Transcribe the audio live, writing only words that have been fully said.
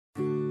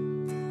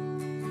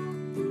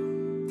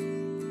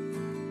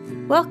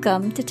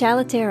Welcome to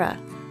Talaterra,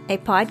 a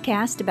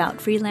podcast about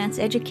freelance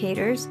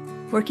educators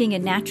working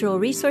in natural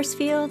resource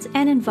fields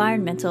and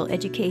environmental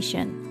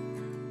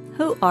education.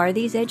 Who are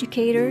these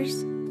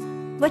educators?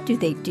 What do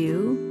they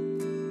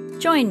do?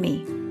 Join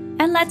me,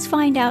 and let's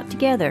find out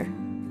together.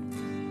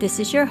 This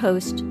is your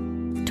host,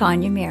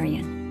 Tanya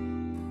Marion.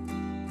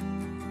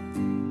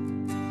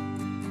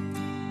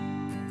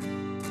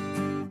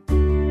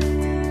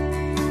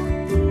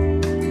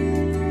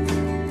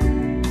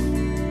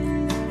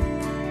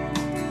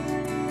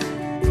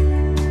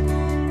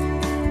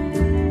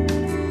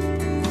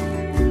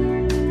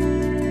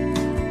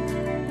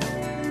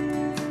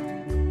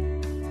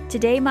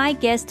 Today, my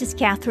guest is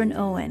Catherine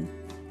Owen.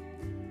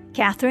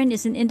 Catherine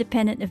is an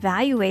independent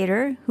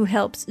evaluator who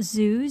helps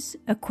zoos,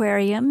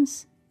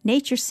 aquariums,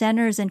 nature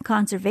centers, and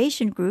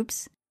conservation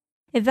groups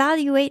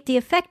evaluate the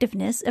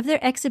effectiveness of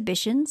their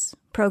exhibitions,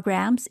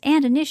 programs,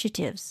 and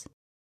initiatives.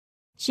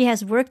 She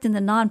has worked in the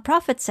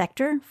nonprofit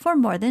sector for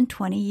more than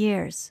 20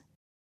 years.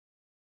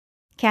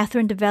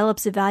 Catherine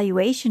develops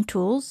evaluation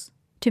tools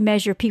to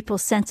measure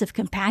people's sense of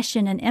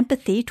compassion and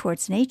empathy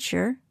towards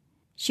nature.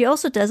 She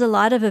also does a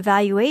lot of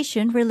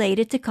evaluation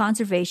related to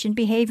conservation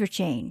behavior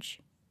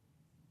change.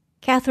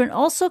 Catherine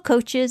also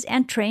coaches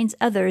and trains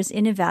others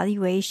in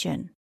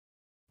evaluation.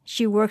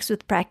 She works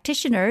with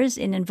practitioners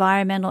in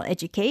environmental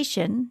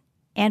education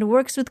and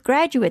works with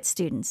graduate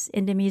students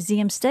in the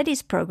Museum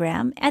Studies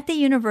program at the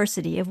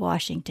University of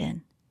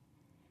Washington.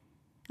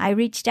 I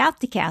reached out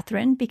to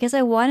Catherine because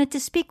I wanted to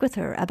speak with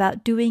her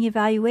about doing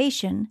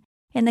evaluation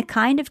in the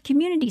kind of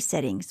community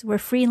settings where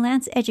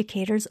freelance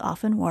educators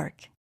often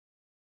work.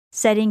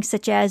 Settings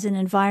such as an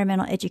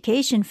environmental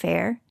education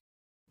fair,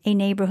 a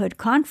neighborhood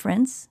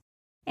conference,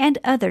 and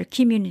other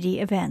community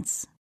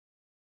events.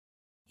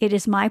 It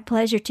is my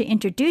pleasure to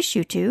introduce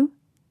you to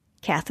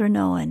Catherine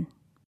Owen.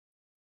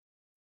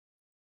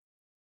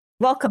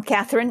 Welcome,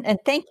 Catherine, and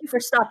thank you for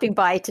stopping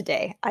by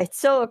today. I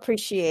so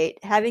appreciate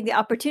having the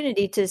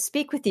opportunity to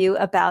speak with you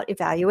about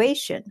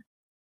evaluation.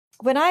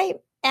 When I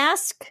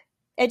ask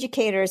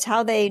educators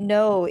how they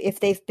know if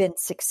they've been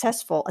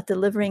successful at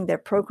delivering their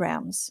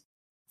programs,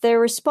 their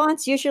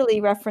response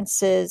usually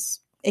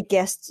references a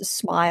guest's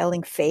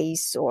smiling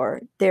face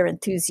or their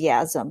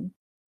enthusiasm.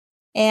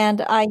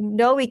 And I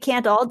know we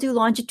can't all do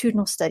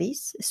longitudinal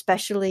studies,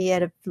 especially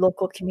at a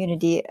local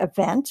community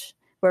event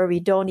where we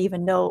don't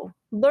even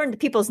learn the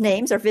people's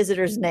names or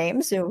visitors'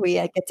 names who we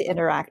get to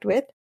interact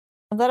with.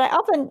 But I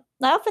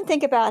often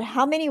think about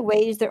how many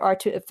ways there are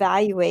to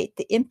evaluate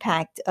the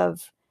impact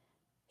of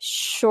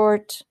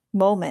short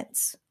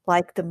moments,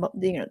 like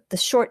the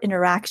short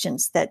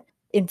interactions that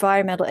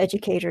environmental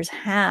educators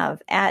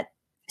have at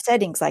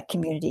settings like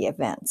community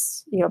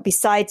events.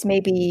 Besides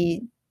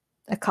maybe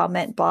a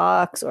comment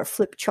box or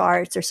flip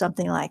charts or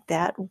something like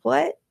that,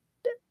 what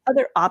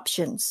other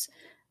options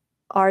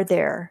are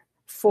there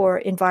for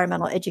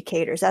environmental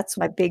educators? That's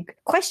my big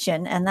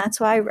question, and that's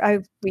why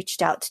I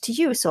reached out to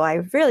you. So I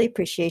really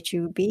appreciate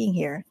you being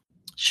here.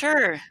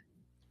 Sure.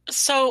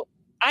 So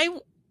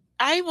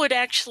I would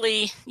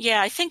actually,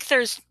 I think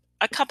there's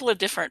a couple of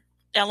different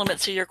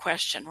elements to your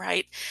question,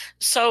 right?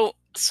 So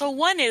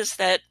one is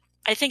that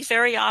I think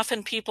very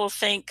often people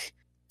think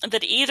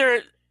that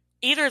either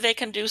they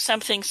can do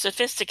something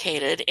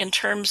sophisticated in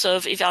terms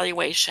of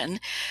evaluation,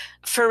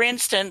 for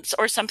instance,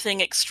 or something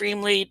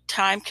extremely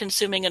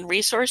time-consuming and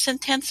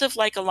resource-intensive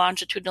like a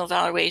longitudinal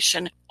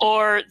evaluation,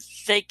 or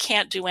they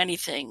can't do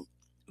anything.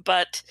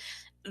 But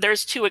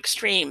there's two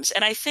extremes.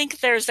 And I think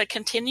there's a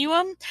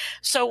continuum.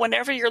 So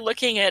whenever you're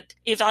looking at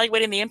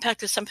evaluating the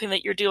impact of something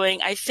that you're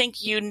doing, I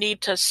think you need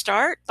to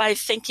start by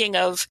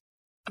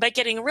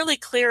getting really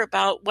clear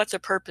about what the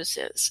purpose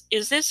is.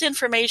 Is this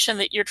information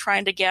that you're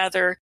trying to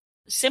gather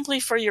simply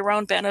for your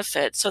own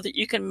benefit so that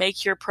you can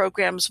make your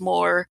programs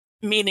more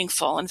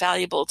meaningful and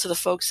valuable to the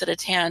folks that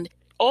attend?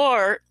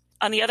 Or,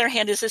 on the other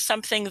hand, is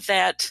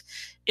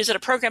it a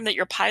program that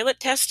you're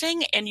pilot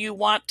testing and you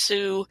want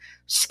to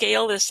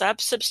scale this up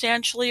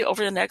substantially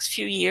over the next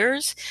few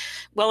years?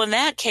 Well, in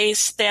that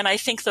case, then I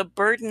think the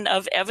burden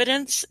of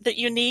evidence that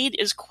you need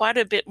is quite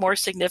a bit more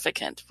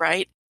significant,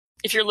 right?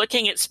 If you're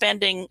looking at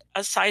spending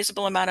a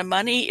sizable amount of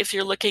money, if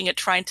you're looking at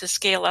trying to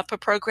scale up a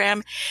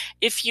program,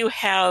 if you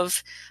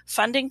have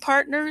funding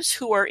partners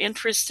who are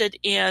interested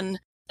in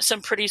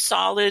some pretty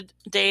solid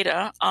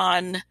data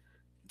on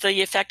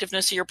the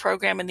effectiveness of your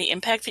program and the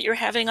impact that you're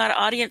having on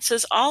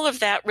audiences, all of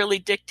that really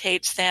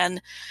dictates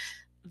then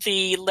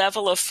the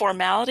level of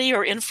formality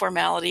or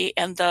informality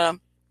of the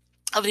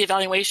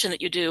evaluation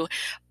that you do.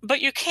 But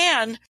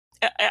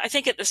I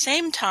think at the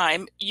same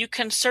time, you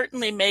can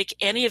certainly make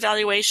any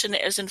evaluation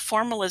as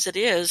informal as it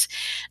is.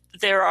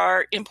 There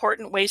are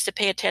important ways to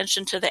pay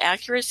attention to the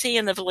accuracy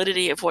and the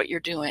validity of what you're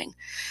doing,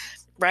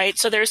 right?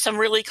 So there's some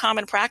really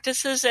common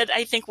practices that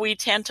I think we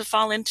tend to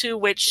fall into,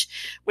 which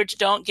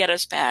don't get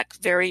us back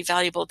very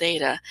valuable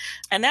data.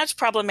 And that's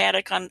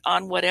problematic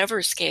on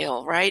whatever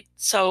scale, right?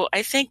 So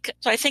I think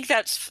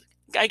that's,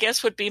 I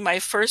guess, would be my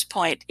first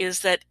point,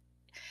 is that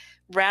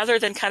rather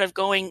than kind of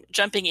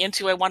jumping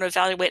into, I want to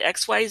evaluate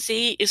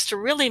XYZ, is to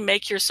really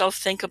make yourself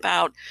think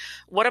about,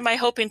 what am I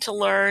hoping to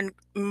learn?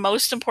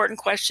 Most important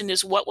question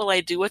is, what will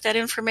I do with that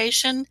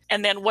information?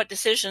 And then what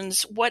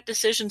decisions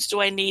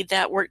do I need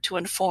that work to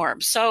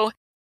inform? So,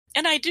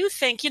 and I do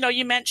think,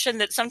 you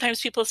mentioned that sometimes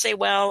people say,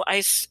 well,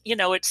 it's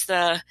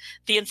the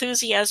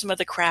enthusiasm of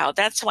the crowd.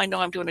 That's how I know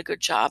I'm doing a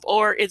good job.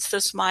 Or it's the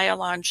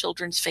smile on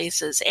children's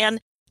faces. And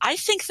I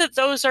think that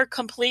those are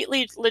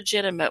completely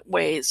legitimate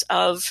ways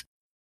of,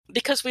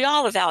 because we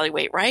all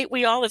evaluate, right?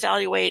 We all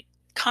evaluate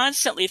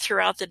constantly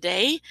throughout the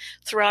day,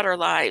 throughout our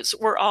lives.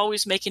 We're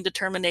always making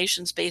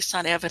determinations based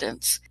on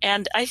evidence.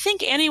 And I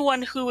think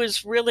anyone who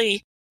is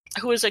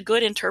a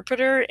good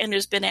interpreter and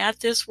has been at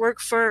this work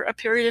for a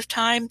period of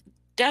time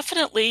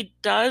definitely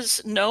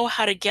does know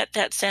how to get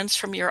that sense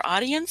from your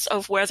audience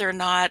of whether or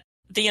not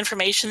the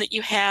information that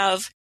you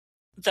have,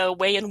 the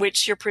way in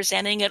which you're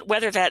presenting it,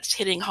 whether that's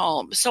hitting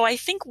home. So I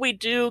think we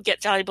do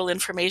get valuable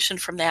information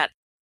from that.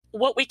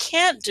 What we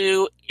can't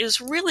do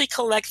is really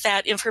collect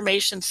that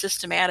information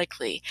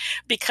systematically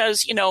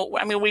because,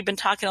 we've been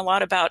talking a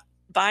lot about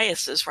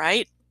biases,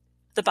 right?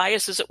 The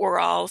biases that we're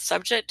all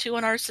subject to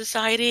in our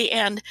society.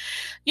 And,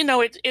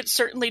 it's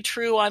certainly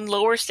true on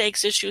lower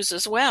stakes issues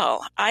as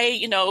well.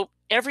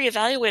 Every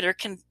evaluator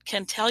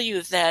can tell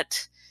you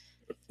that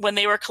when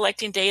they were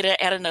collecting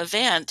data at an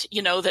event,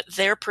 that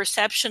their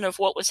perception of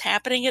what was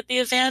happening at the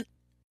event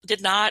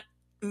did not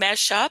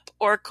mesh up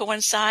or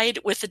coincide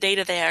with the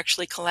data they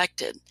actually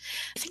collected.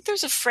 I think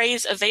there's a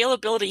phrase,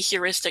 availability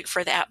heuristic,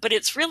 for that, but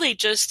it's really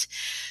just,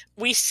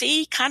 we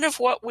see kind of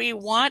what we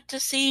want to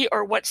see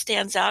or what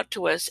stands out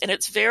to us. And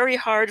it's very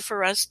hard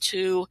for us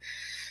to,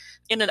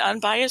 in an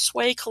unbiased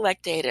way,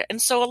 collect data.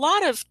 And so a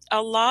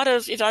lot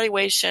of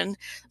evaluation,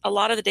 a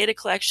lot of the data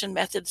collection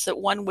methods that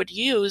one would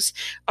use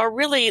are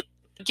really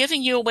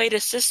giving you a way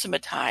to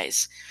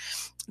systematize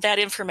that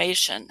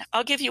information.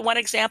 I'll give you one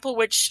example,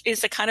 which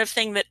is the kind of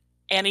thing that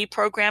any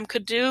program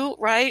could do,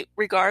 right?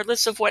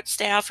 Regardless of what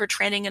staff or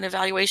training and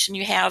evaluation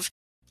you have.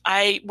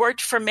 I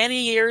worked for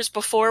many years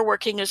before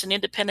working as an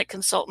independent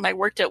consultant. I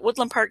worked at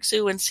Woodland Park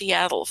Zoo in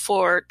Seattle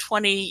for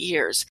 20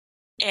 years.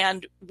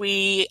 And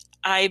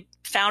I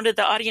founded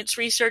the audience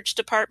research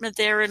department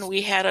there, and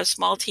we had a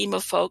small team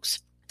of folks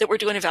that were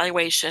doing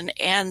evaluation.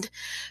 And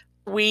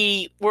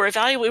we were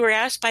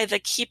asked by the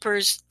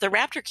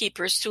raptor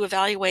keepers, to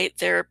evaluate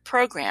their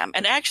program.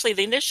 And actually,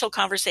 the initial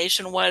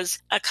conversation was,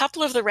 a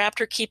couple of the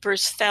raptor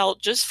keepers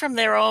felt, just from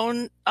their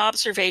own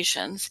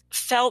observations,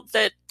 felt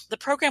that the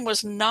program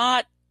was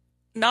not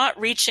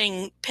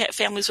reaching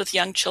families with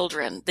young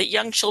children, that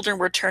young children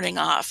were turning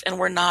off and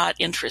were not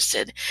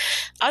interested.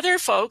 Other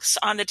folks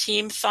on the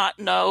team thought,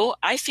 no,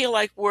 I feel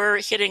like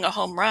we're hitting a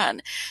home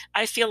run.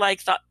 I feel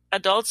like the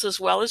adults as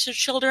well as the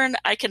children,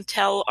 I can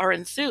tell, are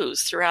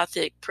enthused throughout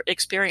the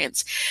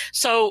experience.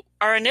 So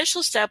our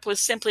initial step was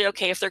simply,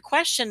 okay, if their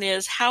question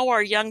is, how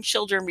are young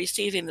children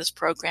receiving this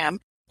program?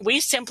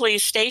 We simply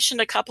stationed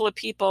a couple of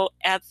people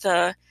at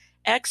the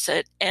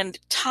exit and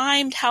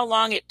timed how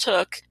long it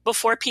took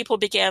before people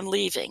began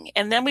leaving.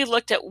 And then we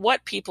looked at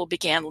what people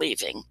began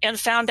leaving and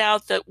found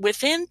out that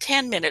within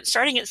 10 minutes,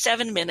 starting at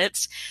 7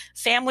 minutes,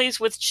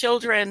 families with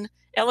children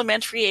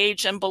elementary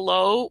age and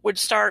below would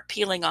start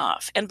peeling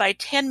off. And by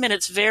 10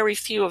 minutes, very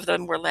few of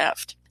them were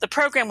left. The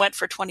program went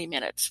for 20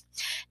 minutes.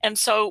 And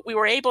so we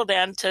were able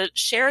then to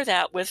share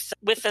that with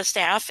the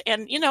staff.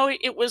 And,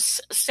 it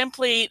was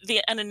simply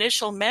an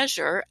initial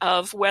measure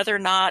of whether or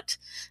not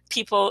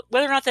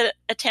the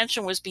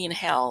attention was being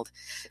held.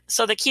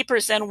 So the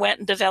keepers then went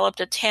and developed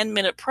a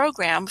 10-minute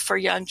program for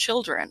young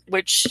children,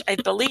 which I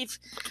believe,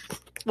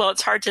 well,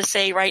 it's hard to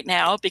say right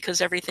now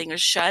because everything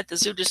is shut. The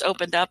zoo just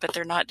opened up, but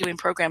they're not doing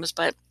programs,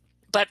 but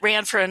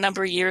ran for a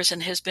number of years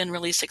and has been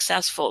really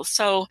successful.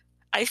 So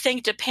I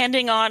think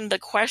depending on the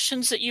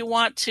questions that you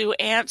want to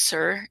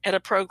answer at a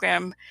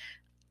program,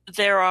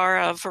 there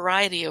are a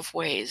variety of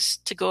ways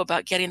to go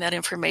about getting that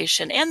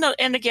information. And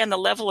again, the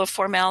level of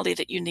formality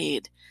that you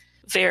need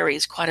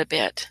varies quite a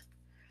bit.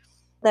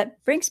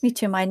 That brings me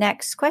to my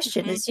next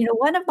question is,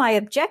 one of my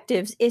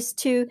objectives is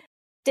to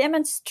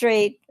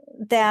demonstrate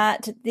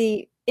that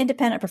the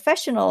independent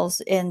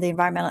professionals in the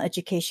environmental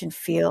education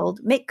field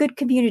make good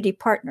community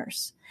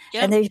partners.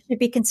 Yep. And they should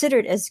be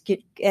considered as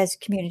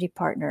community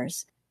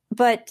partners.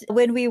 But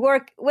when they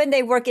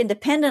work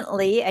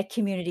independently at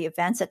community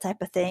events, that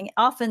type of thing,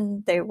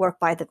 often they work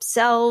by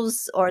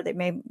themselves, or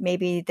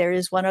maybe there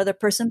is one other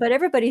person, but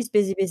everybody's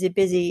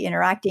busy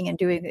interacting and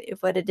doing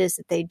what it is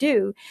that they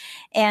do.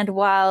 And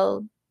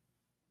while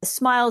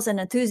smiles and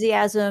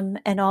enthusiasm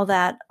and all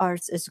that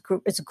is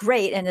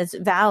great and is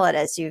valid,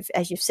 as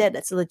you've said,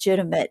 that's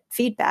legitimate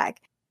feedback.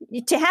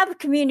 To have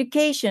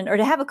communication or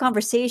to have a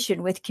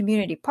conversation with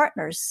community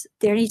partners,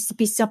 there needs to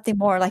be something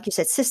more, like you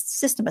said,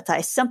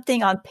 systematized,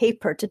 something on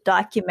paper to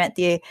document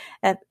the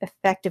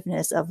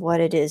effectiveness of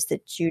what it is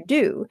that you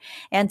do.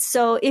 And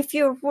so if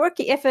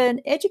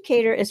an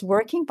educator is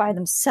working by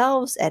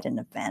themselves at an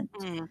event,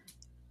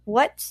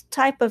 what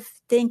type of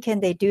thing can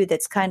they do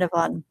that's kind of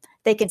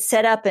they can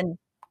set up and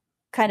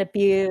kind of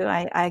be,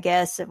 I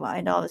guess, well,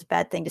 I know it's a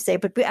bad thing to say,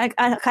 but I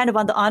kind of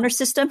on the honor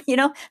system,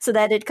 so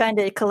that it kind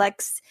of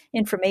collects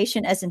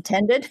information as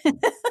intended.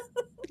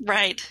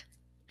 Right.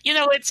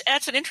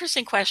 That's an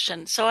interesting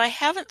question. So I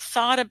haven't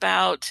thought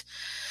about,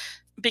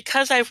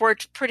 because I've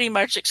worked pretty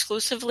much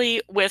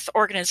exclusively with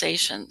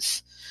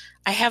organizations,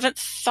 I haven't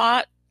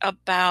thought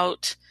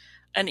about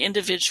an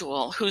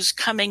individual who's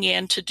coming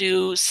in to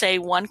do, say,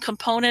 one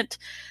component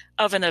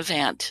of an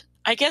event.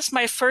 I guess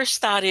my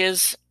first thought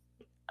is,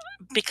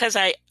 because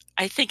I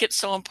think it's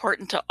so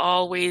important to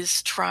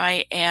always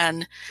try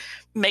and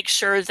make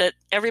sure that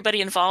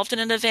everybody involved in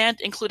an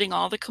event, including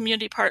all the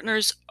community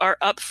partners, are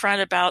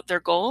upfront about their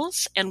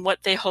goals and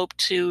what they hope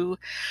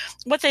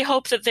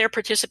that their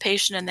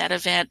participation in that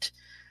event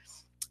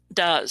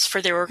does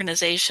for their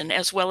organization,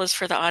 as well as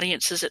for the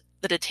audiences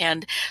that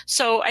attend.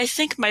 So I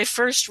think my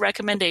first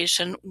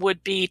recommendation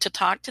would be to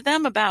talk to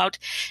them about,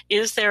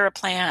 is there a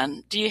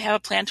plan? Do you have a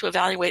plan to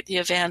evaluate the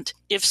event?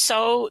 If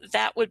so,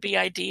 that would be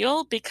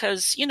ideal,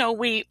 because,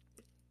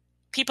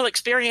 people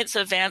experience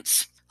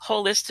events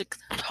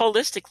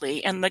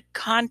holistically, and the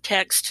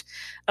context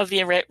of the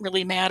event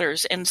really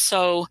matters. And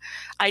so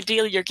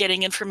ideally, you're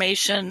getting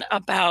information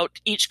about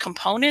each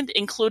component,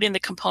 including the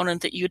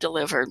component that you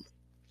delivered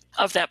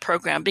of that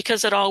program,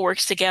 because it all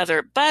works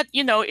together. But,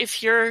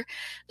 if you're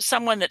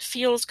someone that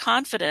feels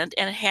confident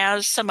and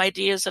has some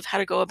ideas of how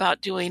to go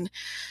about doing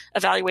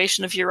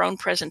evaluation of your own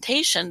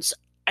presentations,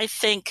 I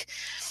think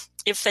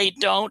if they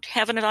don't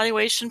have an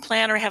evaluation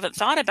plan or haven't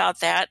thought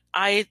about that,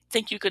 I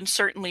think you can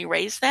certainly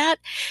raise that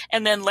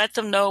and then let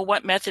them know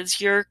what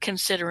methods you're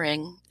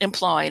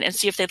employing and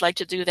see if they'd like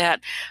to do that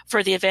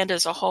for the event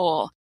as a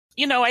whole.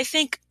 I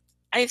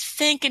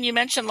think, and you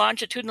mentioned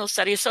longitudinal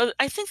studies, so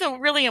I think the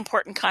really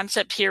important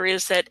concept here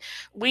is that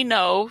we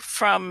know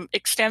from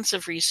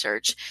extensive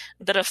research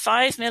that a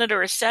 5-minute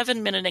or a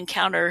 7-minute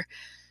encounter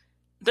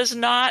does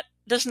not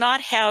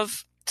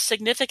have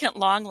significant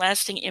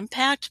long-lasting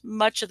impact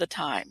much of the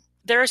time.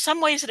 There are some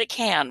ways that it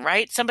can,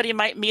 right? Somebody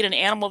might meet an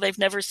animal they've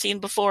never seen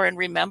before and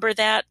remember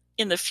that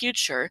in the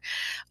future,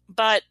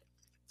 but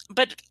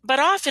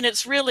often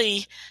it's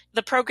really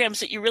the programs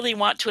that you really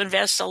want to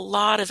invest a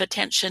lot of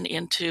attention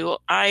into,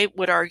 I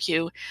would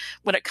argue,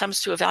 when it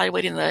comes to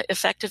evaluating the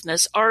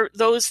effectiveness, are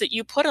those that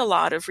you put a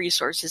lot of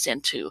resources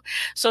into.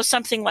 So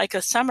something like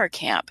a summer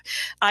camp.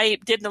 I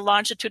did a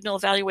longitudinal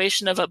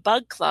evaluation of a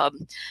bug club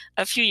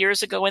a few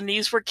years ago, and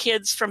these were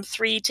kids from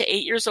 3 to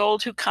 8 years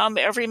old who come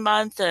every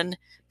month and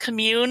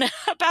commune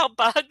about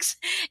bugs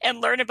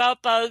and learn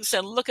about bugs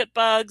and look at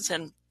bugs,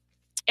 and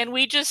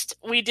we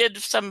did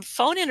some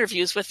phone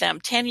interviews with them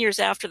 10 years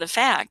after the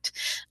fact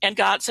and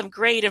got some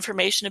great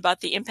information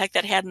about the impact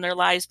that had in their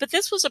lives. But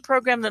this was a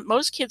program that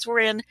most kids were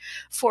in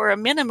for a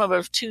minimum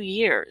of 2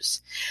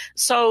 years.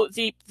 So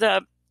the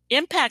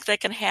impact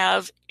that can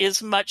have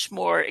is much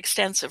more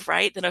extensive,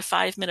 right, than a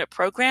 5-minute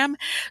program.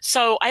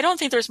 So I don't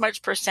think there's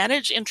much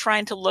percentage in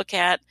trying to look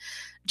at,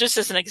 just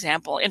as an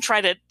example, and try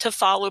to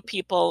follow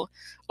people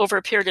over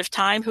a period of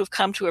time who've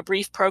come to a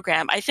brief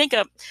program. I think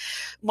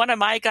one of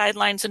my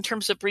guidelines in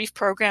terms of brief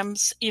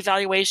programs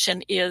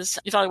evaluation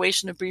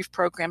of brief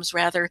programs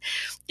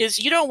is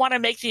you don't want to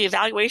make the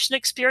evaluation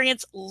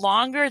experience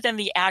longer than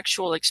the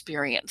actual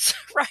experience,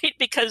 right?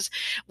 Because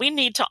we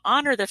need to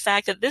honor the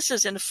fact that this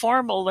is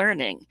informal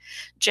learning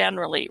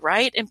generally,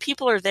 right? And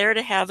people are there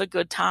to have a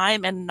good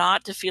time and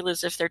not to feel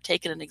as if they're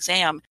taking an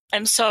exam.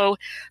 And so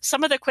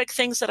some of the quick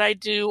things that I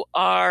do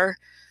are,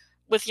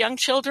 with young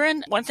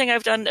children, one thing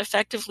I've done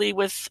effectively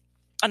with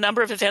a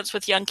number of events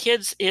with young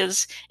kids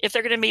is, if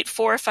they're going to meet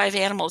 4 or 5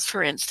 animals,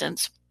 for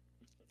instance,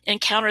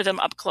 encounter them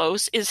up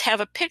close, is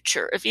have a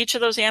picture of each of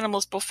those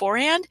animals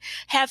beforehand,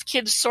 have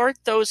kids sort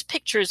those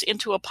pictures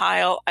into a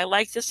pile. I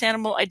like this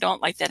animal, I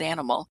don't like that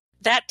animal.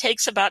 That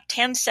takes about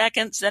 10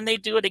 seconds. Then they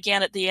do it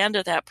again at the end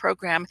of that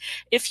program.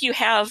 If you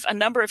have a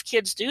number of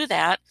kids do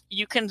that,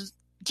 you can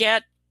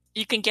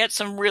get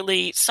some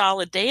really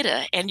solid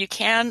data, and you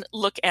can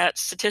look at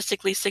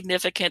statistically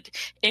significant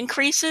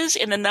increases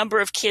in the number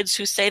of kids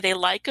who say they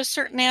like a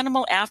certain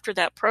animal after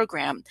that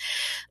program.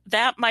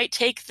 That might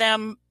take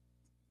them,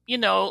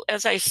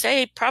 as I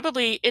say,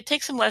 probably it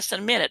takes them less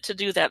than a minute to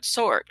do that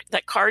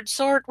card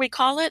sort, we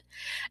call it,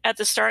 at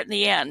the start and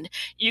the end.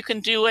 You can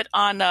do it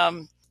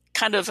on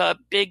kind of a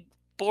big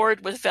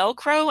board with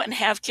Velcro and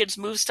have kids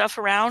move stuff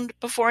around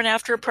before and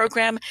after a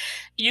program.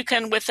 You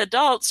can, with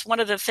adults, one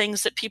of the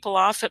things that people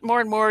often more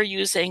and more are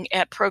using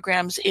at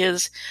programs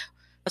is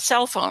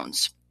cell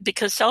phones,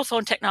 because cell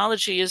phone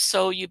technology is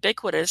so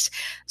ubiquitous.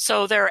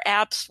 So there are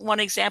apps. One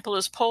example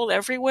is Poll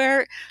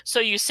Everywhere. So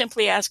you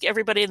simply ask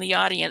everybody in the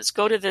audience,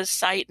 go to this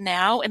site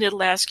now, and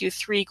it'll ask you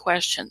 3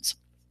 questions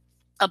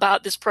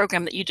about this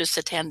program that you just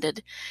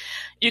attended.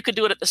 You could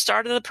do it at the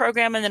start of the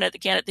program and then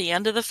again at the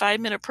end of the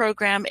 5-minute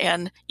program.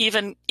 And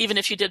even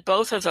if you did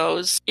both of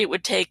those, it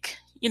would take,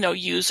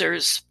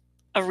 users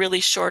a really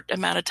short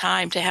amount of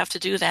time to have to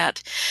do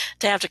that,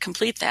 to have to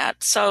complete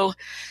that. So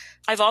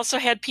I've also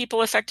had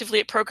people effectively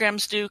at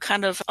programs do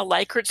kind of a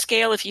Likert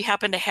scale if you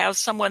happen to have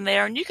someone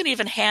there. And you can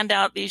even hand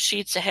out these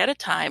sheets ahead of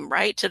time,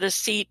 right, to the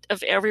seat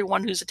of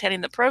everyone who's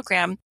attending the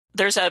program.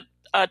 There's a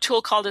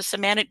tool called a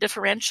semantic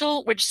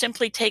differential, which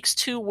simply takes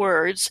two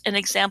words. An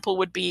example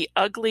would be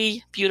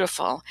ugly,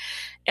 beautiful.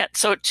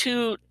 So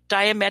two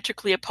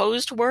diametrically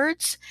opposed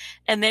words,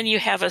 and then you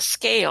have a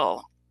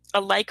scale,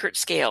 a Likert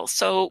scale.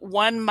 So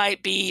 1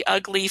 might be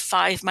ugly,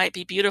 5 might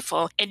be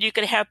beautiful, and you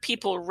can have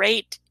people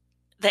rate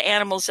the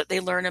animals that they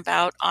learn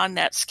about on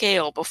that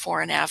scale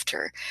before and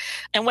after.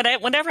 And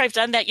whenever I've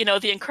done that,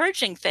 the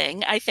encouraging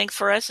thing, I think,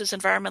 for us as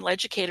environmental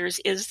educators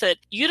is that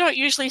you don't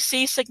usually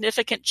see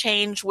significant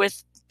change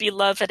with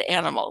beloved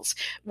animals.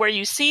 Where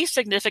you see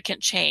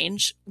significant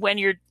change when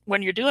you're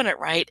doing it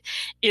right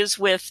is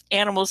with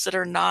animals that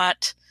are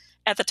not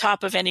at the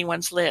top of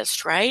anyone's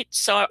list, right?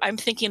 So I'm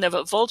thinking of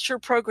a vulture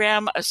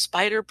program, a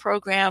spider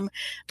program,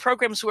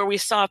 programs where we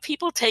saw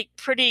people take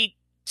pretty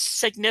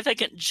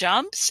significant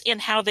jumps in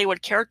how they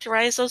would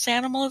characterize those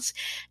animals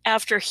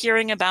after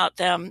hearing about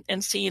them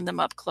and seeing them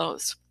up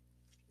close.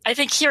 I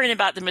think hearing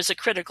about them is a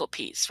critical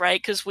piece,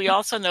 right? Because we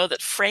also know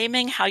that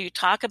framing how you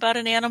talk about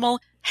an animal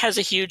has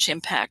a huge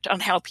impact on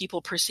how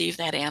people perceive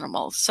that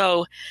animal.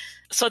 So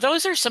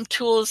those are some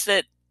tools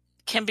that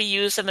can be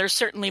used, and there's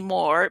certainly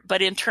more,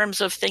 but in terms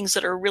of things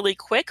that are really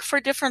quick for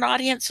different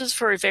audiences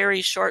for a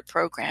very short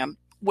program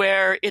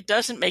where it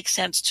doesn't make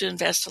sense to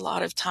invest a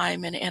lot of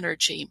time and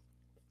energy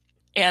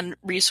and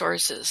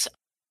resources.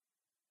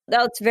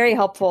 That's very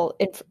helpful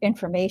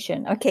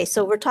information. Okay,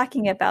 so we're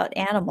talking about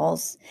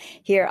animals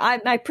here.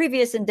 My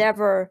previous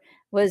endeavor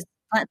was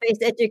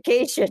plant-based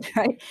education,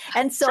 right?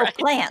 And so right.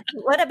 Plants.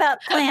 What about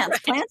plants?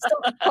 Right. Plants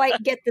don't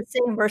quite get the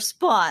same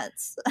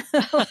response.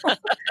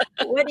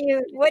 What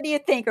do you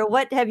think, or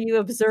what have you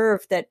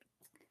observed that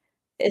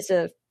is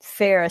a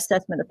fair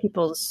assessment of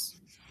people's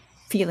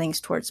feelings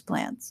towards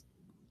plants?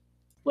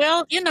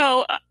 Well,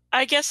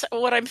 I guess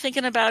what I'm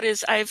thinking about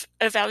is I've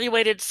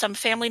evaluated some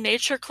family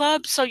nature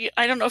clubs. So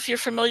I don't know if you're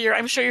familiar.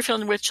 I'm sure you're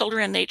familiar with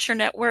Children in Nature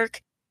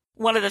Network.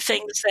 One of the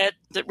things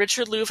that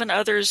Richard Louv and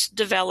others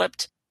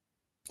developed,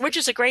 which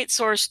is a great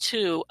source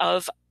too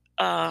of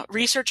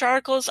research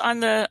articles on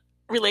the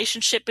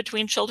relationship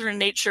between children and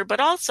nature, but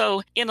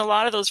also in a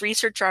lot of those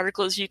research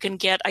articles, you can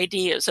get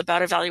ideas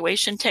about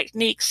evaluation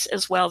techniques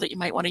as well that you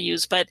might want to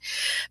use. But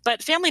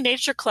Family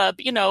Nature Club,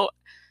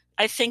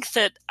 I think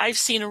that I've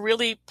seen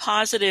really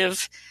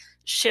positive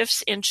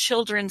shifts in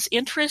children's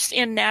interest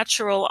in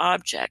natural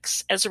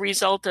objects as a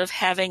result of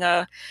having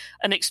an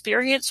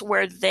experience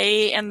where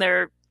they and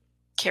their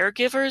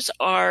caregivers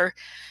are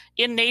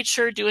in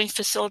nature doing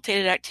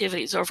facilitated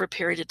activities over a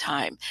period of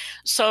time.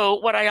 So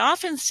what I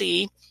often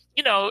see,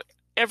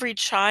 every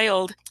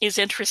child is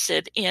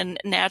interested in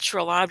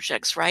natural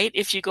objects, right?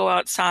 If you go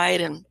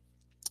outside and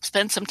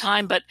spend some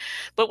time. But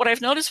what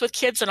I've noticed with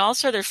kids and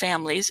also their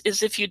families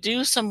is if you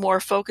do some more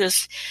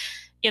focused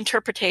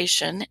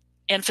interpretation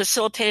and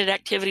facilitated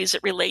activities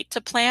that relate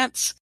to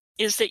plants,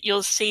 is that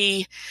you'll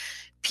see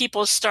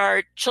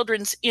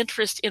children's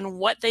interest in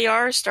what they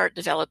are start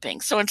developing.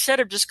 So instead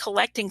of just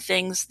collecting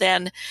things,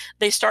 then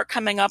they start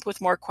coming up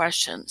with more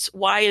questions.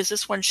 Why is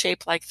this one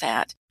shaped like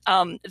that?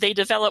 They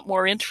develop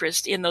more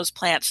interest in those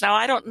plants. Now,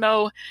 I don't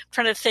know, I'm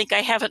trying to think,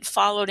 I haven't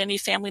followed any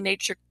Family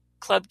Nature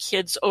Club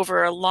kids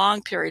over a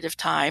long period of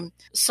time.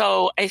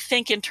 So I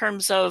think in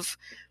terms of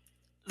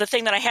the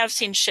thing that I have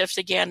seen shift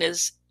again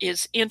is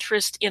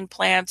interest in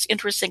plants,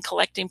 interest in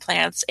collecting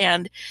plants,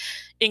 and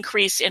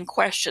increase in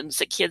questions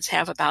that kids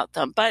have about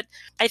them. But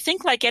I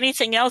think like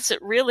anything else,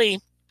 it really,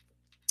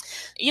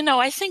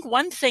 I think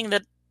one thing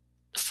that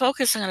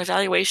focusing on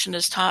evaluation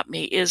has taught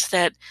me is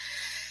that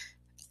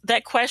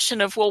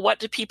question of, well, what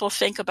do people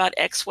think about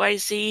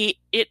XYZ?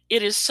 It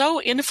is so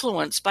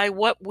influenced by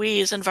what we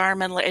as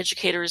environmental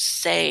educators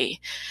say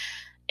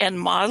and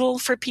model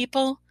for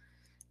people.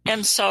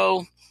 And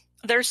so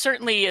there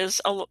certainly is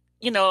a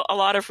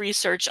lot of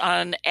research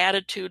on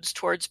attitudes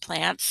towards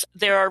plants.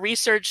 There are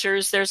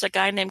researchers, there's a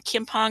guy named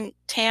Kimpong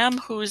Tam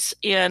who's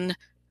in,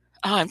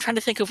 I'm trying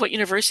to think of what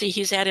university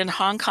he's at in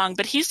Hong Kong,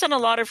 but he's done a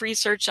lot of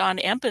research on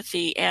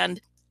empathy, and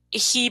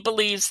he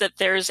believes that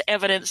there's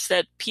evidence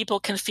that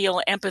people can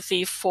feel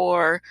empathy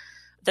for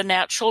the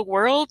natural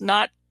world,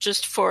 not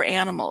just for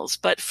animals,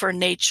 but for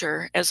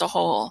nature as a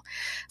whole.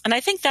 And I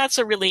think that's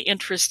a really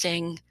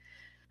interesting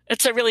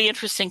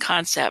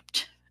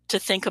concept to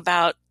think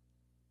about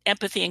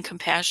empathy and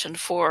compassion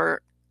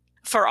for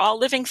all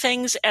living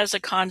things as a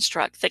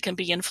construct that can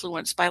be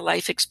influenced by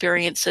life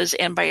experiences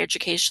and by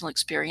educational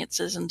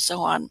experiences and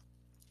so on.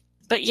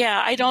 But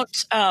yeah, I don't,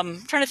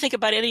 I'm trying to think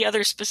about any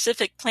other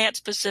specific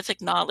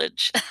plant-specific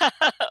knowledge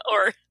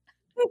or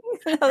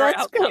that's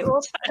outcomes. Great.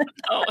 Well, I don't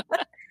know.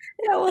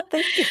 Yeah, well,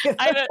 thank you.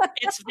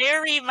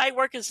 My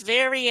work is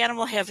very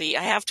animal heavy,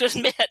 I have to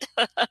admit.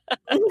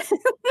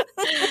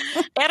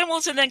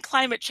 Animals and then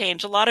climate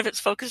change. A lot of it's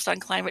focused on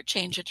climate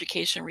change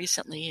education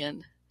recently.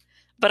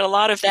 But a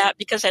lot of that,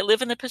 because I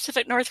live in the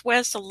Pacific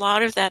Northwest, a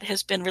lot of that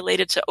has been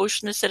related to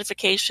ocean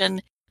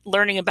acidification,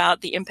 learning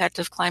about the impact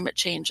of climate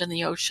change in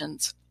the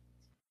oceans.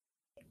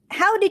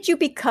 how did you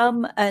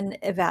become an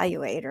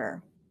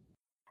evaluator?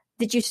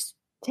 Did you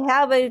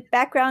have a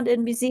background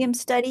in museum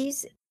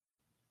studies?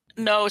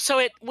 No.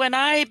 So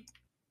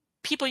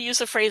people use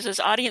the phrases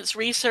audience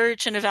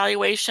research and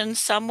evaluation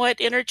somewhat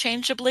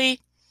interchangeably.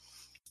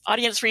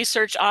 Audience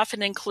research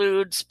often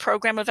includes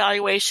program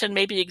evaluation,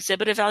 maybe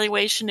exhibit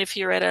evaluation if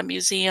you're at a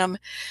museum,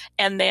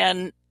 and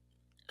then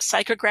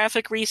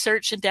psychographic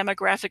research and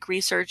demographic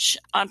research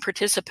on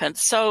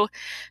participants. So,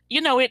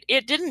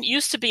 it didn't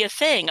used to be a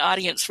thing,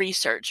 audience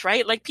research,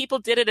 right? Like people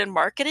did it in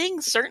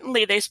marketing.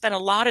 Certainly they spent a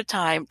lot of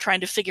time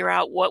trying to figure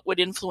out what would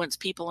influence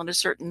people in a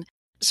certain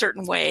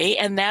way.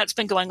 And that's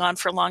been going on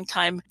for a long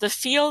time. The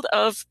field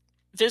of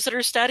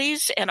visitor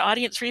studies and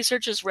audience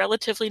research is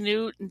relatively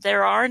new.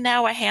 There are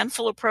now a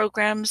handful of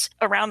programs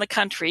around the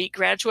country,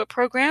 graduate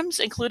programs,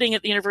 including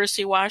at the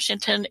University of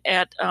Washington,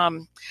 at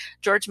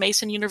George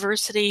Mason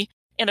University,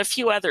 and a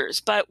few others.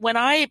 But when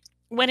I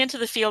went into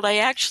the field, I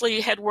actually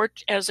had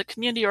worked as a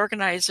community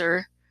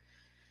organizer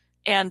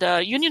and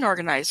a union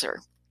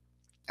organizer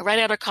right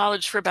out of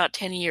college for about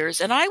 10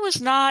 years. And I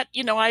was not,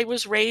 I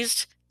was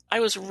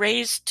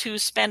raised to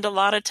spend a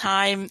lot of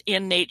time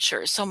in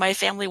nature. So my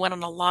family went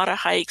on a lot of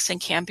hikes and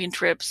camping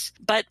trips.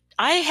 But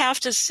I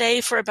have to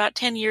say, for about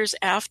 10 years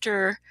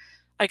after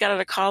I got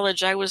out of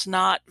college, I was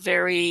not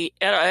very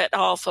at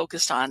all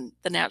focused on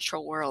the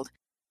natural world.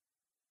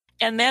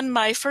 And then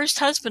my first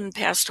husband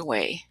passed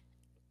away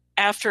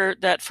after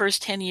that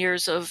first 10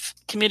 years of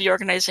community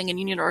organizing and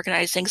union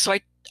organizing. So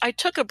I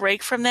took a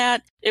break from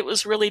that. It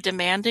was really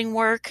demanding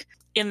work.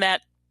 In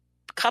that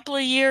couple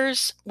of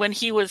years when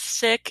he was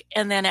sick,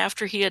 and then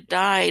after he had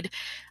died,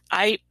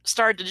 I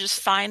started to just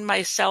find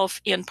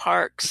myself in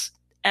parks.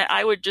 And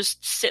I would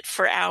just sit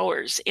for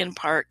hours in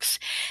parks.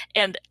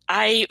 And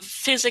I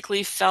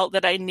physically felt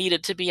that I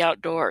needed to be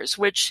outdoors,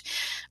 which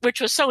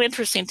was so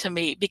interesting to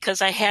me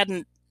because I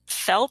hadn't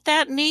felt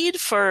that need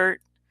for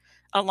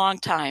a long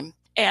time.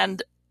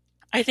 And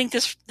I think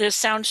this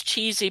sounds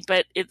cheesy,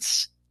 but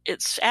it's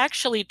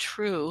actually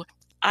true.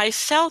 I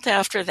felt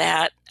after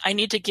that I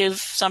need to give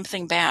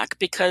something back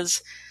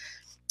because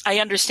I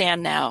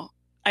understand now.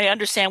 I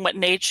understand what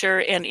nature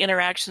and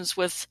interactions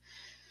with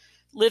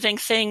living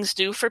things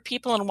do for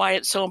people and why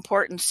it's so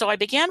important. So I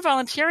began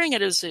volunteering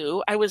at a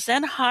zoo. I was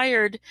then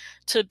hired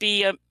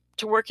to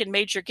work in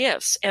major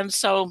gifts. And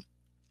so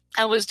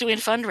I was doing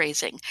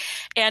fundraising.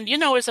 And,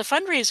 as a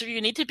fundraiser,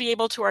 you need to be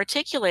able to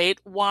articulate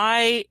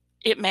why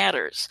it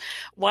matters.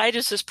 Why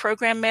does this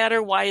program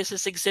matter? Why is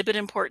this exhibit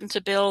important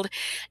to build?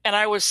 And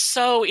I was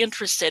so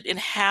interested in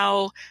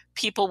how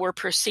people were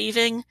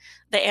perceiving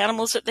the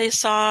animals that they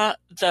saw,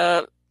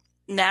 the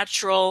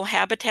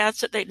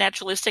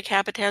naturalistic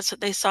habitats that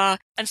they saw.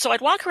 And so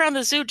I'd walk around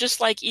the zoo just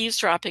like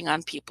eavesdropping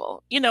on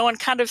people, and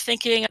kind of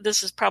thinking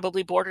this is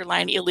probably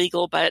borderline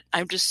illegal, but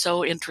I'm just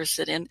so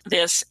interested in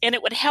this. And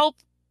it would help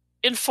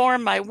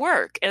inform my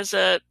work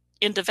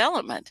in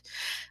development.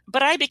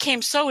 But I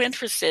became so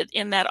interested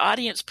in that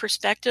audience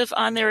perspective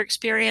on their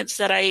experience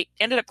that I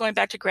ended up going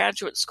back to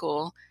graduate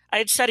school. I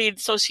had studied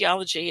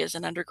sociology as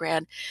an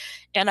undergrad,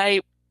 and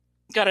I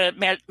got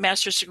a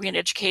master's degree in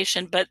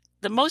education. But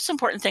the most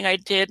important thing I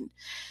did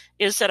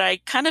is that I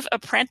kind of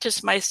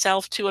apprenticed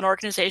myself to an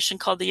organization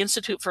called the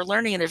Institute for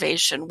Learning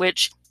Innovation,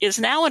 which is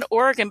now in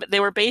Oregon, but they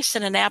were based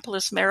in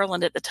Annapolis,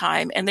 Maryland at the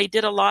time, and they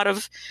did a lot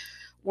of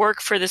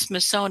work for the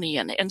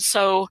Smithsonian. And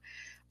so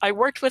I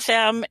worked with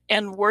them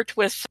and worked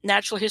with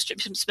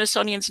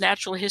Smithsonian's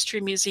Natural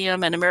History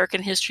Museum and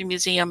American History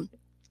Museum.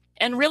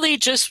 And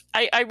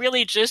I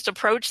really just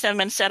approached them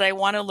and said, I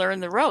want to learn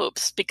the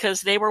ropes,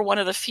 because they were one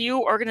of the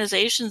few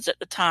organizations at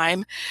the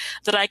time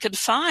that I could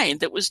find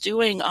that was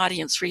doing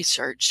audience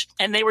research.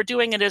 And they were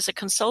doing it as a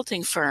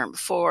consulting firm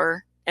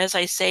for, as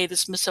I say, the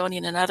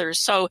Smithsonian and others.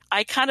 So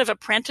I kind of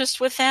apprenticed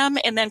with them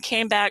and then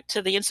came back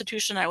to the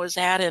institution I was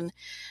at and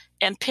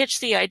pitched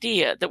the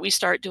idea that we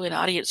start doing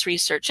audience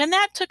research. And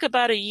that took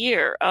about a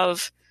year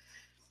of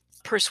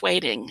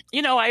persuading.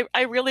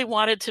 I really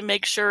wanted to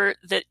make sure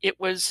that it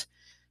was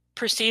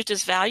perceived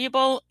as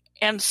valuable.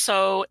 And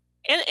so,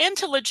 and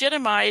to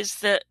legitimize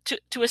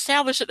to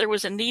establish that there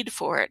was a need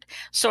for it.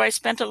 So I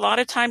spent a lot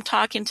of time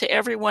talking to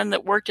everyone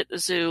that worked at the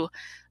zoo,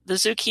 the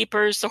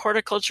zookeepers, the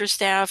horticulture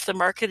staff, the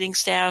marketing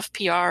staff,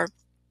 PR,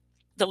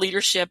 the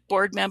leadership,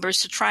 board members,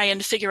 to try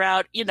and figure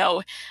out,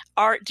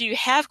 do you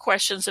have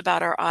questions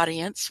about our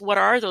audience? What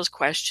are those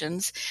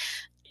questions?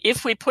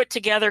 If we put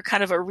together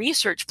kind of a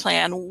research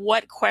plan,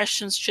 what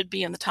questions should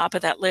be in the top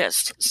of that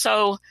list?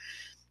 So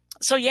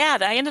yeah,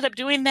 I ended up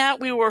doing that.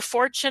 We were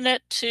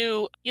fortunate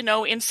to,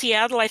 in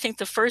Seattle, I think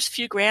the first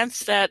few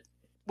grants that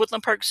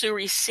Woodland Park Zoo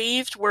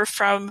received were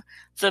from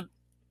the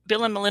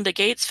Bill and Melinda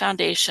Gates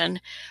Foundation,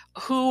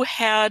 who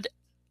had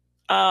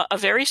a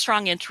very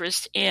strong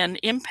interest in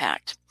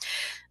impact.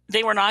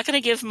 They were not going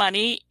to give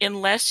money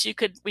unless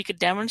we could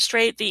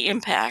demonstrate the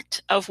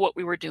impact of what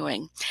we were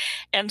doing.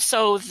 And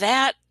so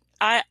that,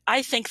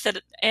 I think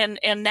that,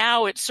 and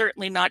now it's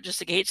certainly not just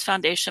the Gates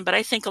Foundation, but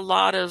I think a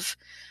lot of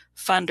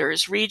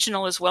funders,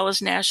 regional as well as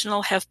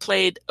national, have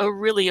played a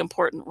really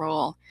important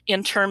role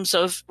in terms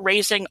of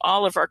raising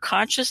all of our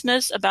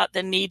consciousness about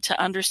the need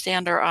to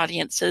understand our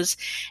audiences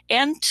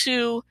and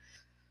to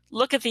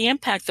look at the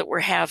impact that we're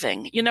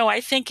having.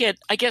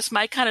 I guess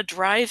my kind of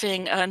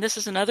driving, and this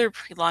is another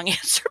pretty long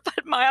answer, but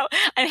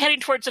I'm heading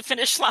towards the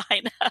finish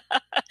line.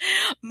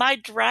 My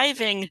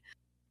driving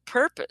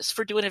purpose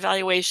for doing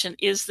evaluation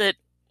is that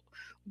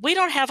we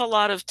don't have a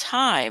lot of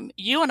time.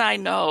 You and I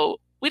know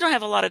we don't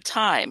have a lot of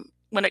time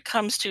when it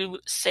comes to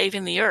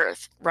saving the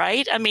earth,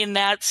 right? I mean,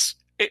 that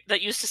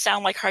used to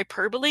sound like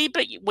hyperbole,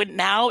 but when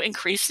now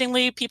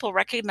increasingly people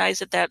recognize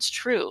that that's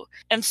true.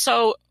 And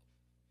so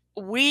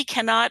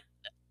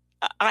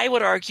I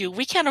would argue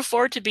we can't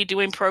afford to be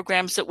doing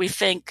programs that we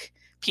think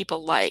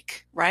people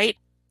like, right?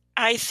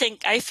 I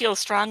feel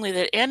strongly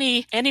that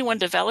anyone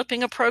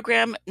developing a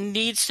program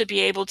needs to be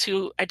able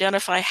to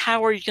identify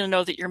how are you going to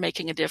know that you're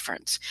making a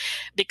difference?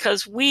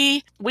 Because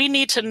we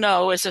need to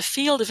know, as a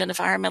field of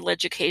environmental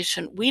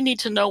education, we need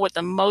to know what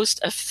the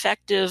most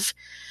effective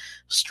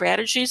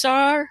strategies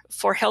are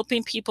for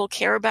helping people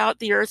care about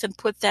the earth and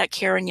put that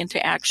caring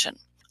into action.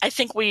 I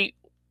think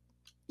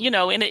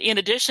in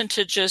addition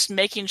to just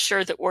making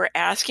sure that we're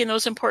asking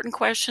those important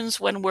questions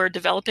when we're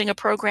developing a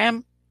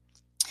program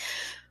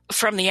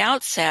from the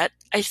outset,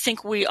 I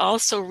think we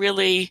also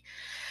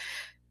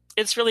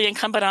it's really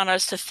incumbent on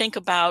us to think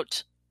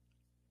about,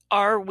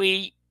 are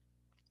we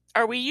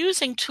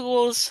using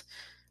tools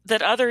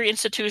that other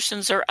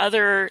institutions or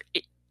other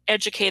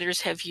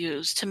educators have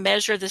used to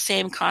measure the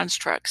same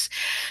constructs?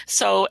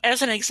 So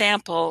as an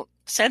example,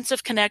 sense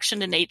of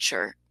connection to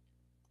nature.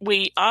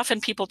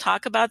 People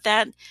talk about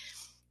that.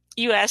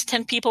 You ask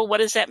 10 people, what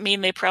does that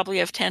mean? They probably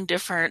have 10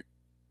 different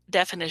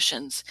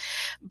definitions.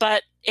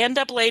 But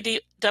NAAE,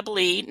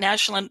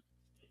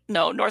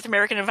 North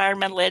American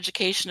Environmental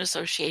Education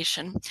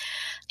Association,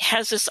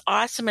 has this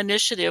awesome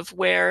initiative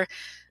where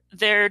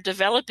they're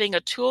developing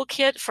a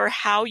toolkit for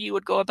how you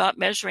would go about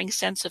measuring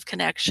sense of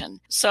connection.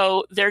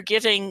 So they're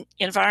giving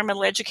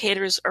environmental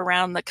educators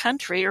around the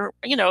country, or,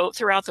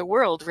 throughout the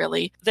world,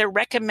 really, they're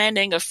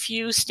recommending a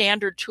few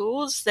standard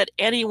tools that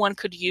anyone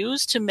could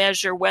use to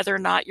measure whether or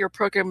not your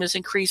program is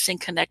increasing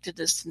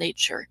connectedness to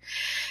nature.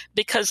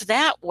 Because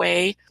that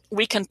way,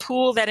 we can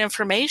pool that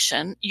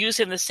information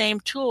using the same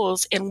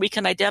tools, and we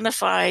can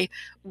identify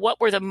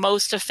what were the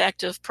most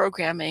effective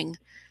programming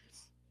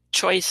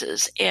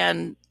choices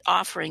and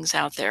offerings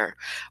out there.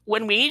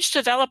 When we each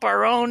develop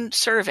our own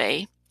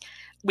survey,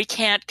 we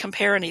can't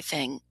compare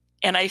anything.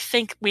 And I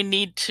think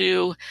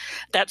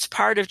that's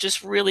part of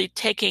just really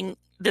taking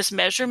this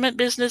measurement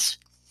business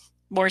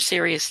more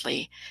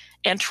seriously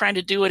and trying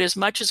to do it as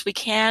much as we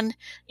can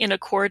in a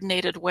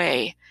coordinated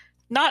way.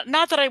 Not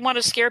that I want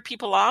to scare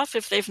people off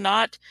if they've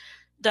not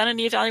done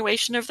any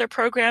evaluation of their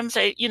programs.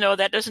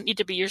 That doesn't need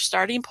to be your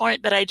starting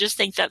point, but I just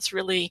think that's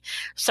really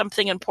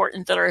something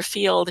important that our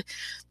field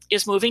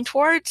is moving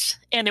towards.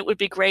 And it would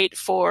be great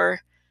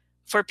for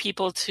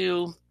people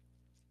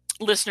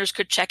listeners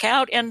could check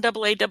out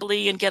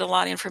NAAE and get a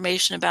lot of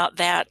information about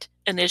that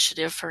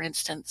initiative, for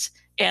instance,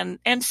 and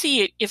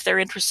see if they're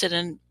interested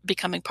in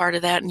becoming part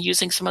of that and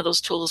using some of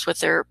those tools with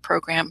their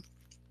program.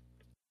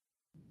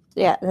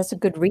 Yeah, that's a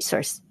good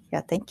resource.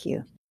 Yeah, thank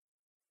you.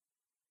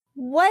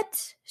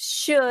 What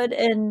should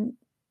a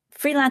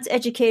freelance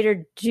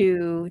educator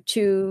do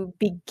to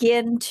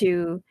begin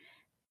to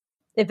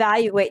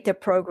evaluate the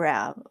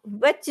program?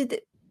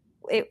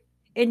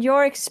 In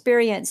your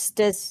experience,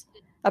 does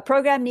a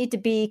program need to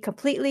be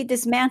completely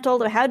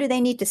dismantled, or how do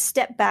they need to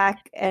step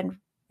back and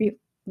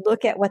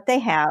look at what they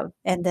have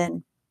and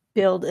then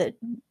build it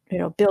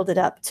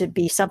up to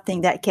be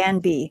something that can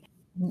be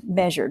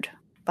measured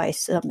by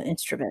some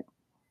instrument?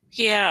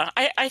 Yeah,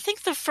 I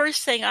think the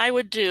first thing I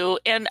would do,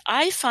 and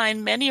I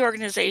find many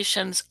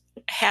organizations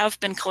have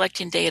been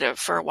collecting data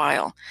for a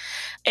while,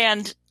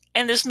 and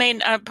this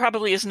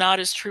probably is not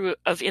as true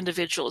of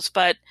individuals,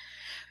 but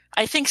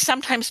I think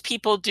sometimes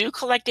people do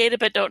collect data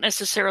but don't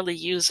necessarily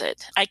use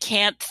it. I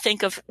can't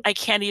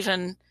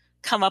even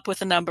come up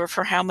with a number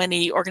for how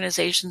many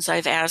organizations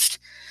I've asked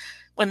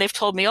when they've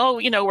told me,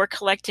 we're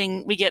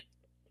collecting,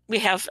 we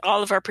have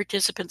all of our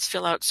participants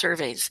fill out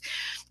surveys.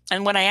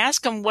 And when I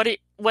ask them, what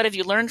have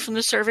you learned from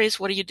the surveys?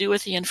 What do you do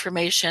with the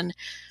information?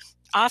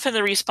 Often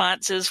the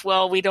response is,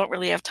 well, we don't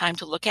really have time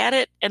to look at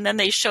it. And then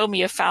they show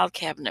me a file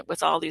cabinet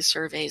with all these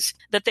surveys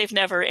that they've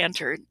never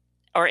entered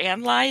or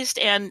analyzed.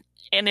 And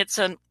it's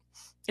an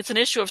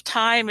issue of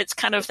time. It's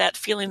kind of that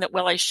feeling that,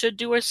 well, I should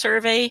do a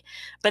survey,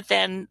 but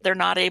then they're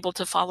not able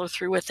to follow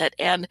through with it.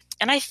 And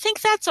I think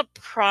that's a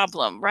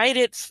problem, right?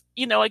 It's,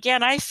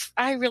 again,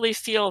 I really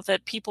feel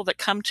that people that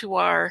come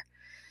to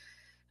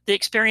the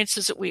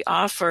experiences that we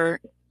offer,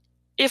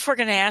 if we're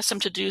going to ask them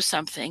to do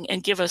something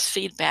and give us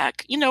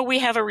feedback, we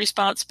have a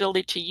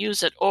responsibility to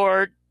use it,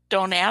 or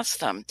don't ask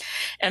them.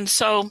 And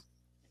so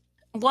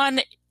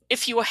one,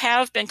 if you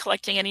have been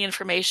collecting any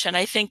information,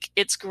 I think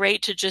it's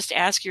great to just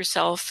ask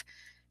yourself,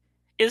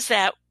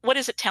 what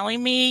is it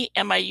telling me?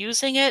 Am I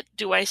using it?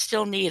 Do I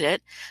still need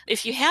it?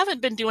 If you haven't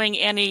been doing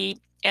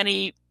any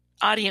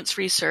audience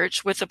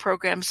research with the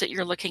programs that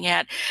you're looking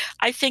at.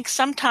 I think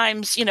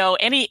sometimes,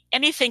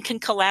 anything can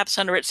collapse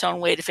under its own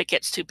weight if it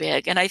gets too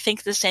big. And I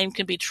think the same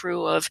can be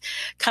true of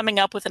coming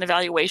up with an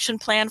evaluation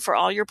plan for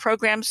all your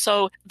programs.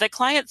 So the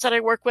clients that I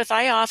work with,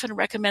 I often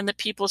recommend that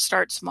people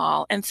start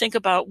small and think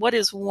about what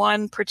is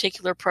one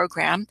particular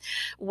program,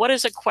 what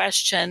is a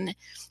question,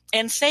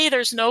 and say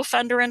there's no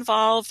funder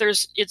involved.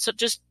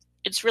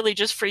 It's really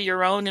just for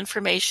your own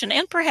information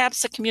and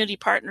perhaps the community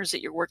partners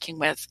that you're working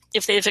with,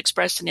 if they've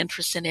expressed an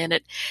interest in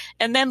it.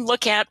 And then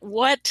look at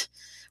what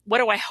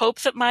do I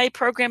hope that my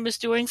program is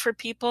doing for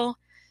people?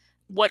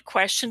 What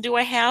question do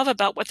I have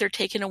about what they're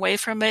taking away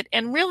from it?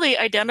 And really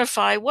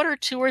identify what are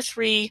 2 or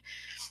 3,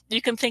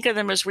 you can think of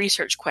them as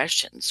research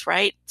questions,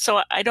 right?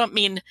 So I don't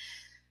mean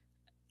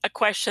a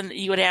question that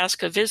you would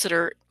ask a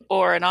visitor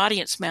or an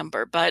audience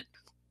member, but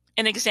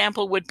an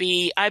example would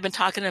be, I've been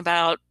talking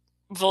about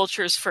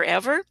vultures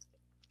forever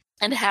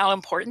and how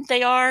important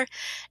they are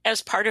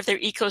as part of their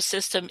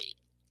ecosystem.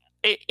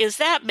 Is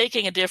that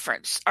making a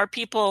difference? Are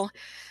people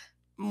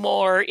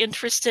more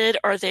interested?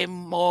 Are they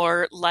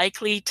more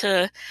likely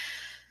to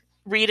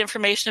read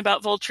information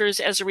about vultures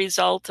as a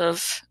result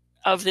of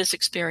this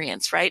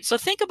experience, right? So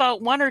think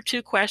about 1 or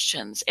 2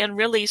 questions and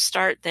really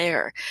start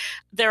there.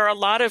 There are a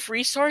lot of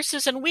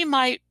resources, and we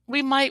might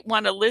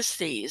want to list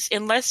these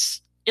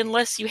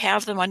unless you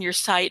have them on your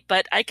site,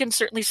 but I can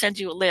certainly send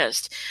you a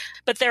list.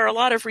 But there are a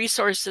lot of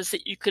resources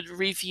that you could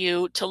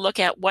review to look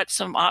at what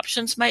some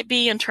options might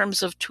be in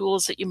terms of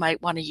tools that you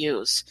might want to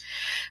use,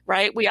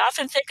 right? We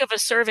often think of a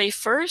survey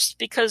first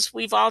because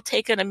we've all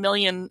taken 1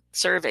 million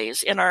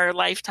surveys in our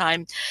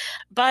lifetime,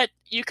 but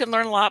you can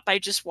learn a lot by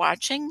just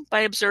watching,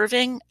 by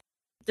observing,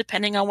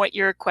 depending on what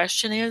your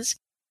question is.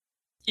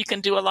 You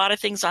can do a lot of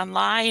things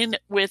online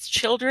with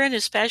children,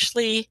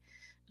 especially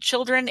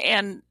children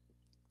and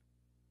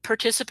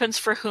participants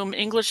for whom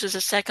English is a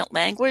second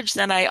language.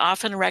 Then I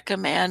often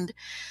recommend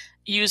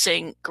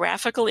using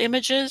graphical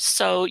images,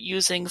 so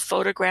using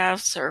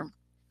photographs or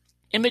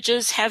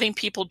images, having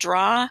people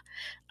draw.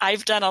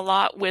 I've done a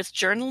lot with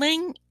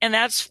journaling, and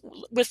that's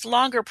with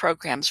longer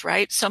programs,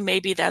 right? So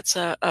maybe that's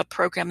a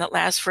program that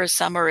lasts for a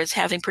summer, is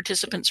having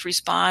participants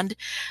respond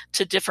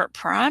to different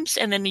prompts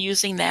and then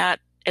using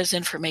that as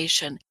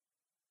information.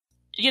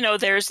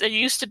 There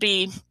used to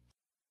be,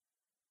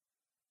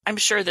 I'm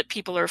sure that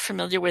people are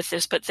familiar with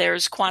this, but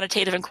there's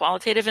quantitative and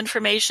qualitative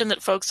information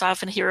that folks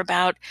often hear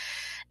about.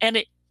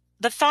 And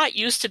the thought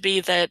used to be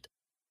that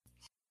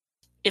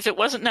if it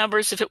wasn't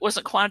numbers, if it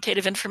wasn't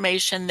quantitative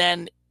information,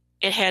 then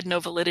it had no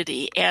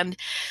validity. And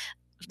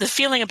the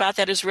feeling about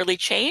that has really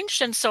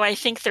changed. And so I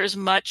think there's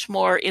much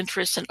more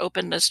interest and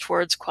openness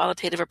towards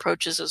qualitative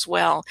approaches as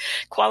well.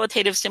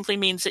 Qualitative simply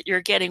means that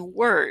you're getting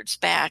words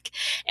back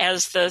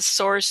as the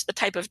source, the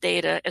type of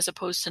data, as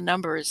opposed to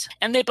numbers.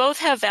 And they both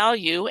have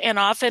value. And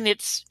often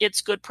it's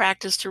good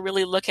practice to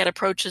really look at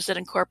approaches that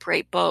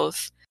incorporate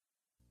both.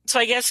 So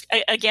I guess,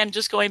 again,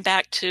 just going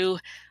back to,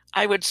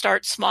 I would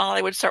start small.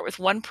 I would start with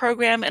 1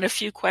 program and a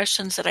few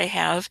questions that I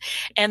have,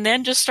 and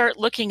then just start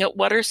looking at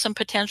what are some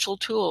potential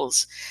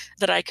tools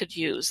that I could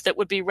use that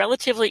would be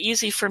relatively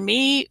easy for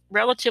me,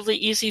 relatively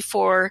easy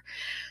for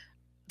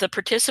the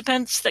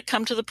participants that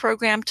come to the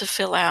program to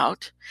fill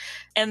out.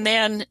 And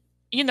then,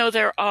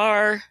 there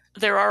are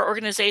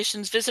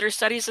organizations. Visitor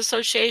Studies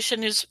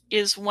Association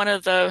is one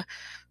of the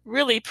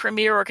really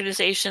premier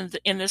organizations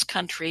in this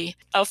country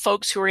of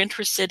folks who are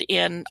interested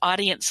in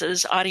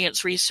audiences,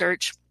 audience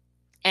research.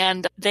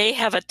 And they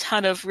have a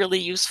ton of really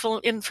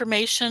useful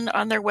information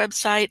on their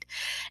website,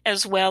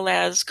 as well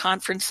as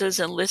conferences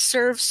and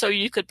listservs. So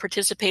you could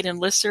participate in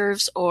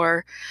listservs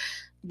or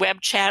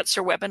web chats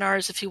or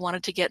webinars if you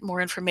wanted to get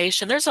more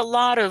information. There's a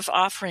lot of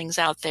offerings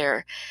out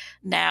there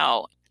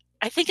now.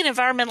 I think in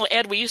environmental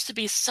ed, we used to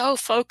be so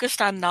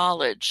focused on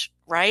knowledge,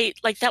 right?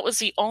 Like that was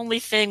the only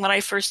thing when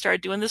I first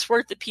started doing this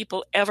work that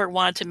people ever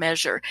wanted to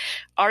measure.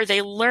 Are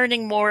they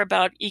learning more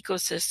about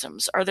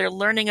ecosystems? Are they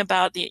learning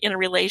about the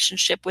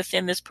interrelationship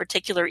within this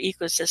particular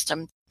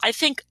ecosystem? I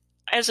think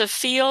as a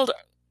field,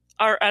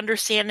 our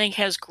understanding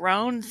has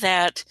grown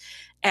that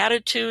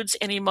attitudes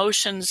and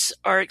emotions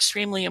are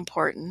extremely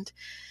important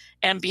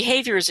and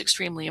behavior is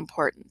extremely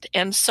important.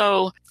 And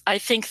so I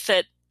think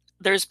that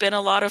there's been a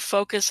lot of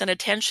focus and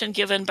attention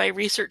given by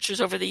researchers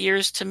over the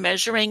years to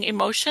measuring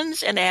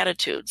emotions and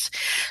attitudes.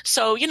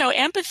 So,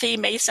 empathy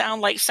may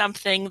sound like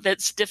something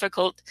that's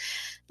difficult,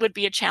 would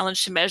be a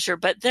challenge to measure,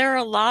 but there are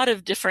a lot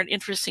of different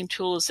interesting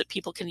tools that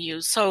people can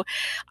use. So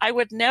I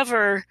would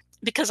never,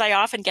 because I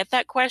often get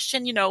that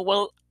question, we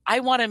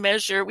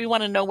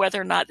want to know whether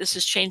or not this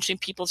is changing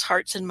people's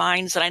hearts and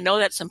minds. And I know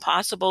that's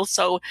impossible.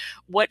 So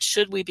what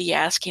should we be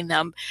asking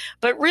them?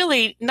 But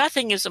really,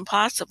 nothing is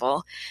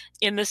impossible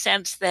in the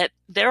sense that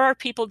there are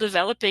people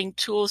developing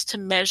tools to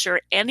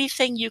measure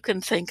anything you can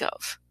think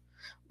of,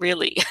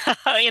 really,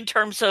 in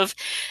terms of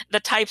the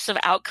types of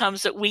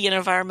outcomes that we in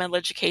environmental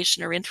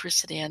education are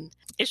interested in.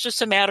 It's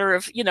just a matter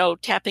of,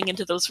 tapping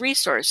into those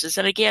resources.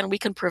 And again, we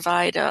can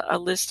provide a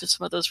list of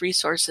some of those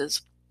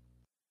resources.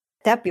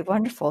 That'd be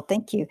wonderful.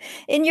 Thank you.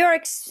 In your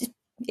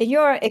In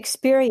your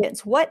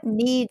experience, what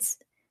needs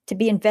to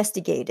be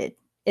investigated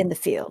in the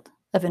field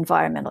of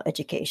environmental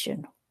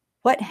education?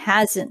 What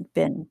hasn't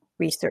been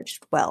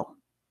researched well?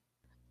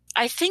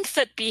 I think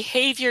that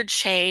behavior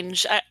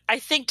change, I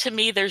think to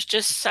me, there's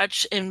just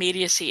such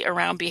immediacy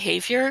around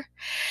behavior.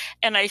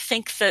 And I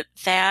think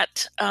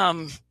that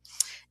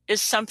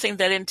is something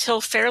that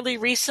until fairly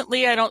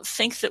recently, I don't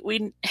think that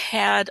we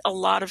had a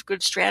lot of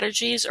good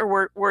strategies,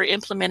 or we're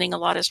implementing a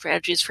lot of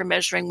strategies for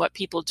measuring what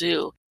people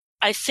do.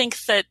 I think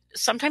that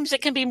sometimes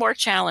it can be more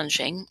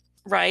challenging,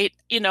 right?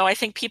 I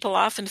think people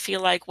often feel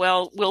like,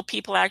 well,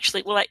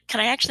 can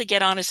I actually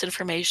get honest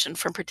information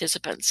from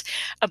participants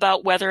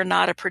about whether or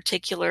not a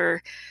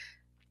particular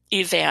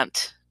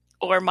event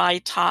or my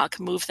talk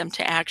moved them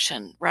to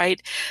action,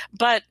 right?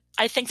 But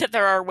I think that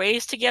there are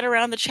ways to get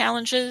around the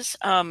challenges.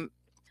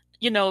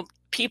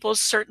 People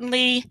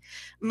certainly,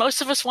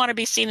 most of us want to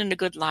be seen in a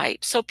good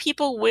light. So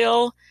people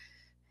will,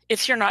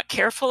 if you're not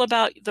careful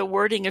about the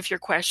wording of your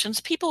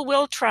questions, people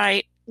will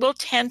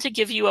tend to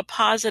give you a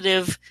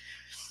positive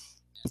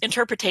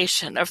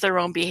interpretation of their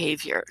own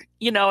behavior.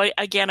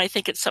 Again, I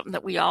think it's something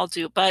that we all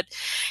do, but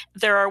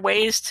there are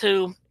ways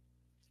to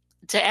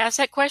ask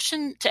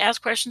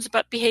questions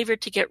about behavior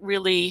to get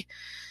really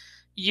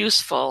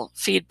useful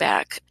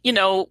feedback.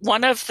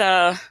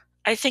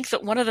 I think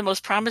that one of the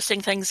most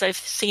promising things I've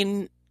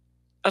seen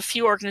a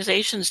few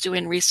organizations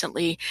doing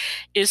recently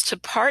is to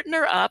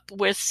partner up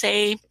with,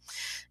 say,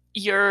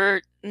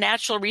 your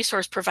natural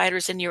resource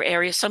providers in your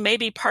area. So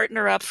maybe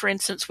partner up, for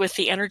instance, with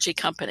the energy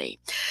company.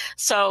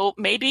 So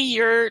maybe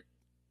you're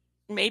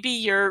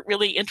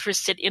really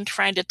interested in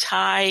trying to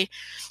tie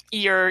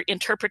your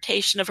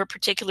interpretation of a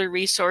particular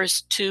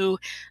resource to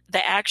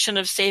the action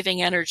of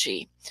saving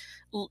energy,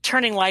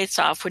 turning lights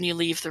off when you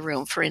leave the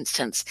room, for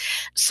instance.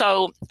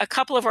 So a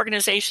couple of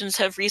organizations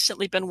have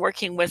recently been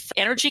working with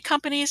energy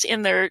companies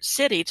in their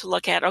city to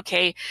look at,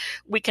 okay,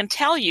 we can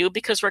tell you,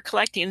 because we're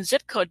collecting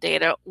zip code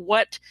data,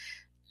 what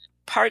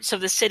parts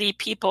of the city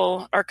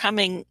people are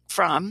coming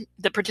from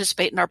that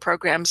participate in our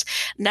programs.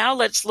 Now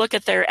let's look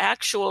at their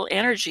actual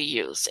energy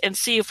use and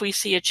see if we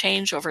see a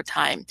change over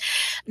time.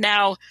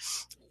 Now,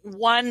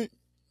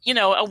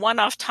 a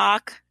one-off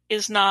talk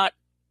is not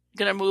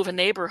going to move a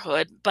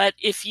neighborhood, but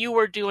if you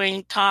were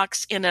doing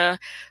talks in a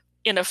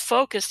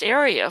focused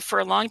area for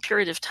a long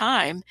period of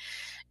time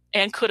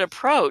and could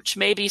approach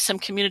maybe some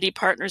community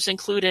partners,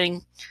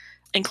 including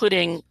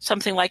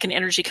something like an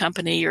energy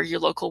company or your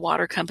local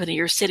water company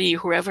or city,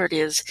 whoever it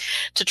is,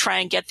 to try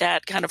and get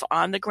that kind of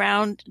on the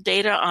ground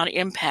data on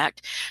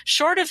impact.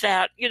 Short of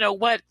that,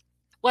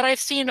 what I've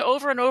seen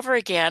over and over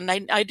again,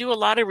 I do a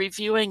lot of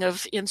reviewing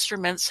of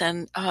instruments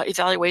and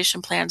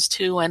evaluation plans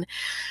too, and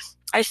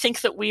I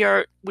think that we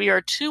are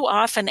too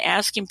often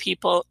asking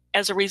people,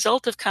 as a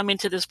result of coming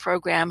to this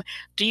program,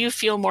 do you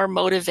feel more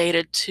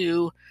motivated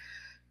to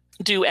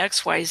do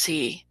X, Y,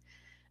 Z?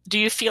 Do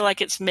you feel like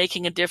it's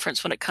making a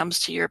difference when it comes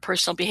to your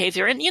personal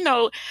behavior? And,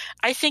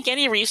 I think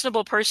any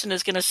reasonable person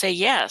is going to say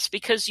yes,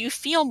 because you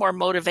feel more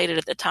motivated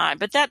at the time,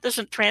 but that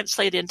doesn't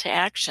translate into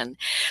action.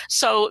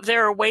 So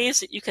there are ways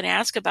that you can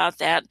ask about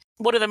that.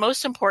 One of the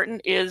most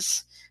important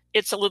is,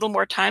 it's a little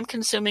more time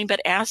consuming, but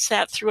ask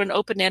that through an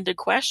open-ended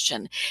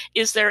question.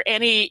 Is there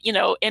any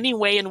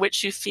way in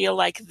which you feel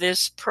like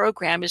this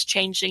program is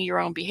changing your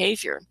own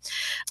behavior?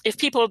 If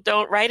people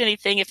don't write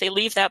anything, if they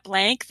leave that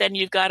blank, then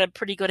you've got a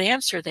pretty good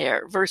answer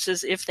there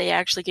versus if they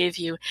actually gave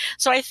you.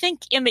 So I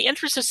think in the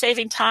interest of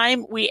saving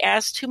time, we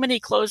ask too many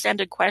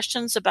closed-ended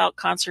questions about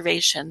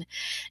conservation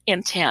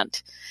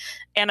intent.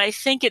 And I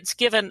think it's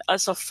given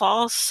us a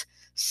false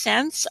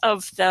sense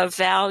of the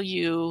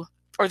value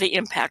or the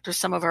impact of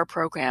some of our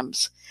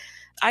programs.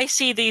 I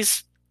see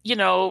these,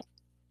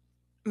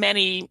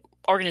 many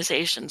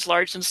organizations,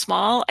 large and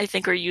small, I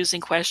think are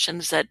using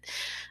questions that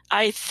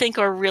I think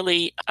are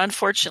really,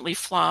 unfortunately,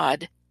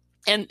 flawed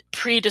and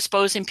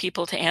predisposing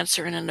people to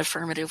answer in an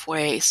affirmative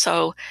way.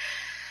 So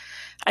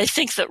I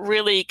think that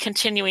really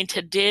continuing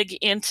to dig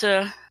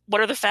into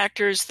what are the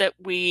factors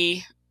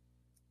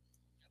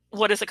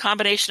what is the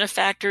combination of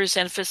factors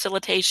and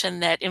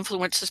facilitation that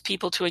influences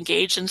people to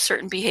engage in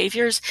certain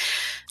behaviors,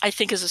 I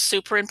think is a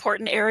super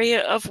important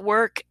area of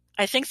work.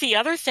 I think the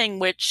other thing,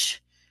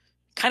 which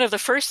kind of the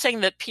first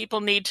thing that people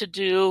need to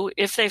do,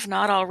 if they've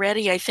not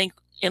already, I think,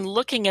 in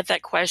looking at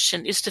that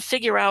question, is to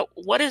figure out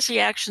what is the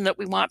action that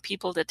we want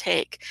people to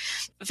take.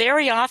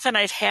 Very often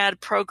I've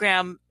had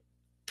program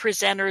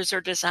presenters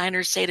or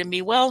designers say to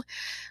me, well,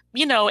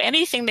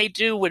 anything they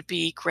do would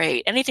be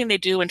great. Anything they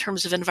do in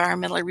terms of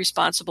environmentally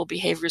responsible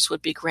behaviors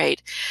would be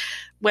great.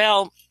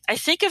 Well, I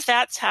think if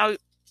that's how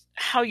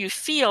you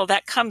feel,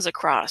 that comes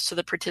across to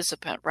the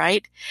participant,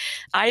 right?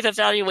 I've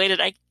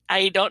evaluated,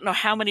 I don't know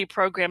how many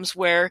programs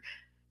where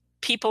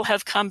people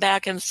have come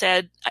back and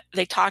said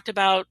they talked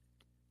about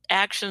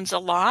actions a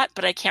lot,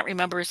 but I can't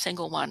remember a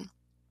single one.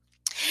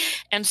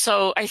 And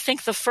so I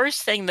think the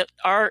first thing that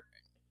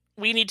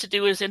we need to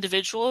do as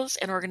individuals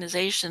and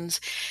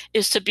organizations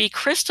is to be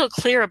crystal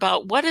clear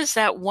about what is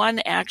that one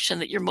action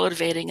that you're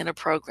motivating in a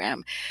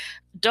program.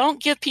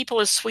 Don't give people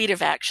a suite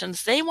of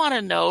actions. They want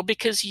to know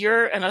because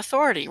you're an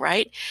authority,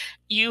 right?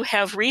 You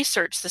have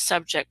researched the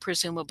subject,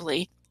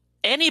 presumably.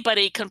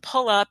 Anybody can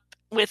pull up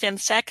within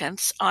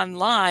seconds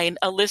online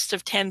a list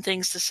of 10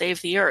 things to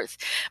save the earth.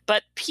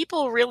 But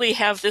people really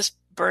have this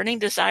burning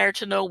desire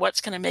to know what's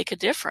going to make a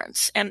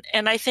difference. And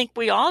I think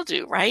we all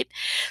do, right?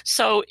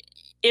 So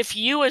if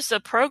you as a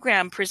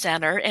program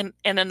presenter and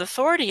an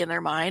authority in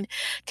their mind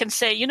can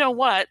say, you know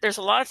what, there's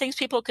a lot of things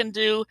people can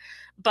do,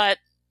 but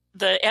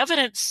the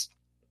evidence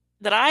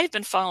that I've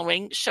been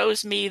following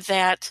shows me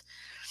that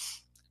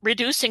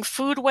reducing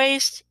food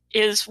waste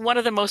is one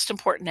of the most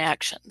important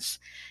actions.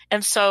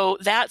 And so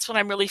that's what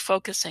I'm really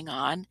focusing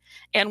on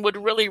and would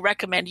really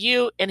recommend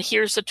you. And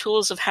here's the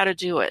tools of how to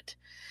do it,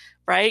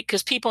 right?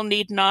 Because people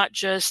need not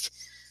just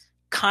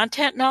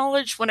content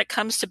knowledge when it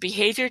comes to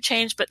behavior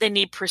change, but they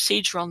need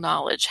procedural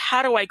knowledge.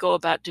 How do I go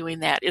about doing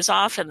that is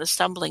often the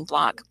stumbling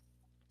block.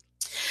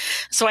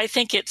 So I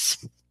think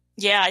it's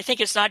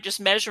not just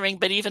measuring,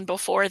 but even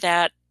before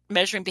that,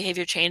 measuring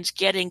behavior change,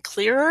 getting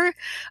clearer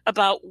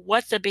about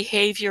what the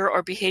behavior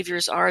or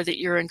behaviors are that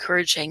you're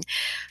encouraging.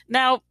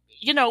 Now,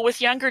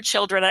 with younger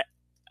children,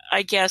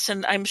 I guess,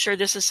 and I'm sure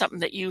this is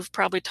something that you've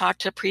probably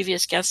talked to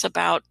previous guests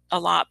about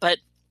a lot, but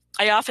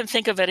I often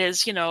think of it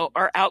as,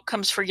 our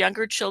outcomes for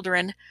younger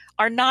children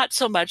are not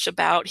so much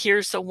about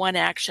here's the one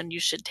action you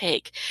should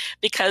take,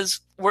 because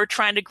we're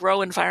trying to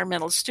grow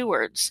environmental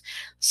stewards.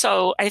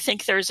 So I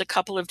think there's a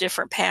couple of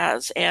different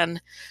paths,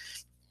 and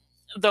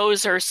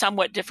those are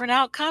somewhat different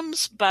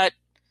outcomes, but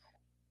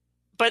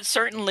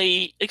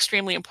certainly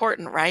extremely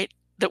important, right?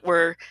 That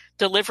we're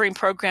delivering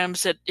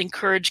programs that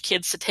encourage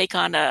kids to take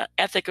on an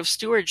ethic of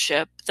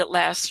stewardship that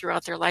lasts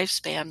throughout their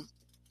lifespan,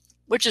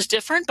 which is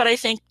different, but I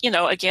think,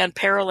 again,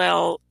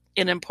 parallel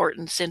in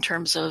importance in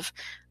terms of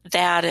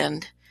that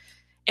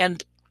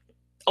and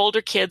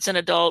older kids and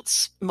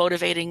adults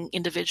motivating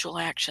individual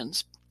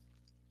actions.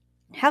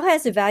 How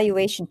has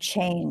evaluation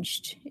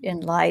changed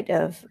in light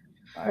of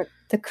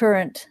the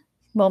current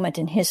moment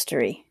in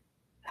history?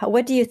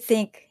 What do you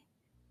think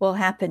will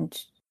happen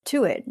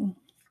to it?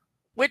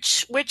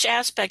 Which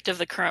aspect of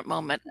the current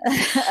moment?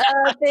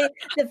 The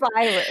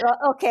virus.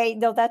 Okay,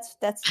 no, that's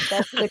a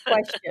good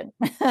question.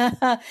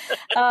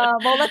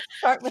 Well, let's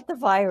start with the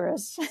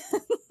virus.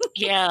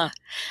 Yeah.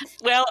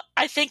 Well,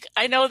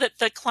 I know that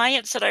the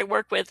clients that I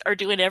work with are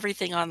doing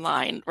everything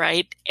online,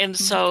 right? And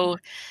so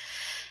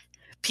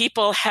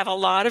people have a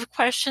lot of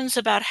questions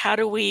about how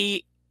do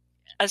we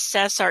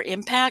assess our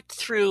impact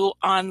through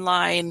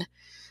online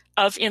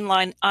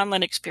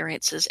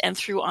experiences and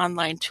through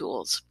online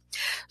tools.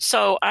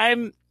 So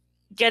I'm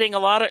getting a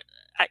lot of,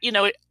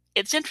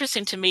 it's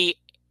interesting to me,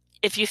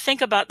 if you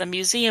think about the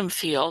museum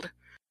field,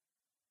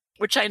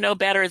 which I know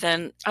better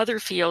than other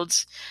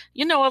fields,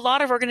 a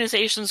lot of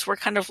organizations were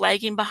kind of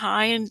lagging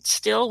behind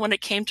still when it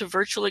came to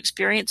virtual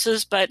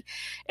experiences, but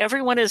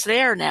everyone is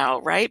there now,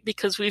 right?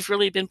 Because we've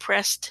really been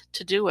pressed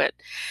to do it.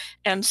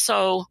 And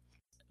so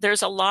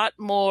there's a lot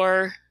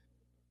more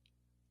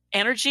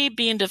energy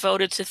being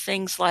devoted to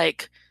things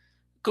like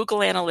Google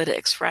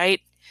Analytics, right?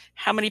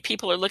 How many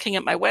people are looking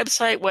at my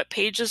website? What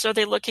pages are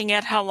they looking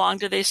at? How long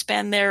do they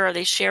spend there? Are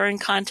they sharing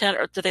content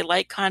or do they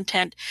like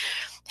content?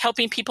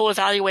 Helping people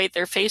evaluate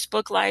their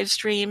Facebook live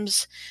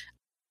streams.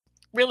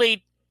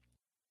 Really,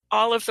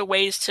 all of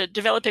the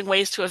developing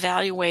ways to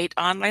evaluate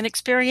online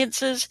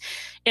experiences.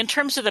 In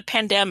terms of the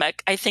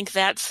pandemic, I think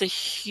that's the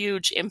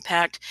huge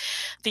impact.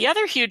 The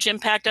other huge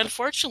impact,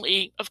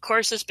 unfortunately, of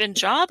course, has been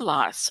job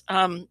loss.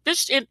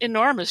 Just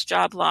enormous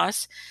job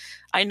loss.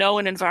 I know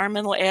in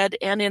environmental ed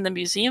and in the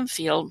museum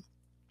field.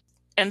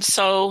 And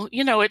so,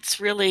 it's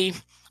really,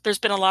 there's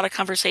been a lot of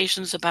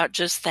conversations about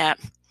just that,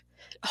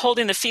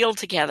 holding the field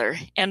together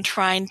and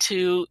trying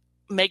to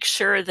make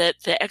sure that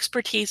the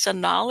expertise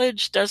and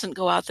knowledge doesn't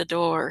go out the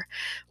door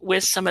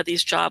with some of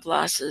these job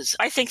losses.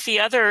 I think the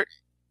other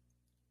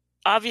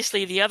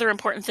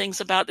important things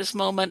about this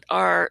moment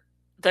are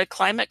the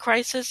climate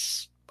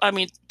crisis. I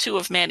mean, two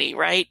of many,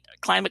 right?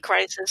 Climate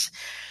crisis.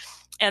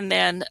 And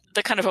then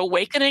the kind of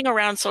awakening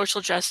around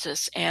social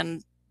justice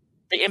and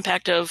the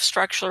impact of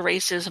structural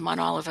racism on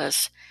all of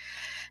us.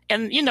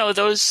 And,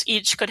 those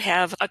each could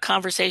have a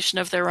conversation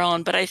of their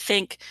own. But I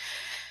think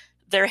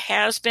there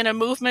has been a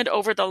movement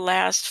over the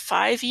last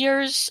 5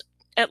 years,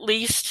 at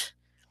least,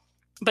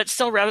 but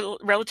still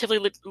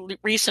relatively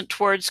recent,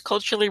 towards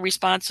culturally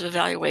responsive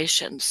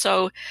evaluation.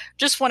 So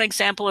just one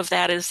example of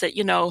that is that,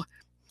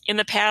 in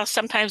the past,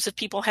 sometimes if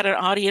people had an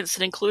audience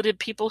that included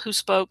people who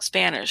spoke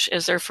Spanish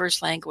as their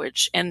first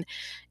language and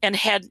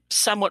had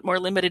somewhat more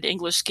limited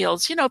English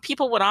skills,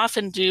 people would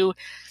often do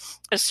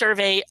a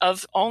survey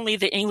of only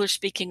the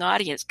English-speaking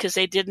audience because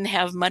they didn't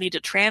have money to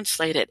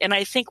translate it. And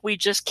I think we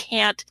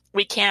can't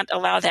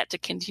allow that to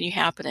continue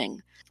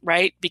happening,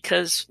 right?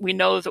 Because we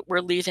know that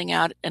we're leaving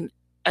out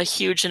a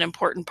huge and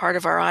important part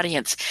of our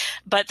audience.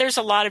 But there's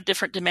a lot of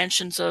different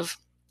dimensions of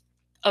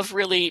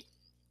really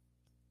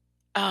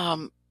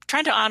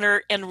trying to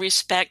honor and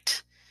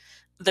respect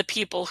the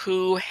people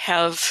who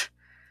have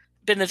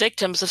been the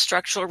victims of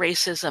structural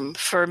racism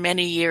for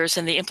many years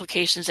and the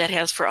implications that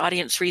has for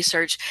audience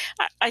research.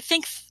 I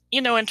think,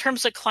 in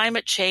terms of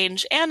climate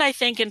change, and I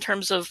think in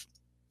terms of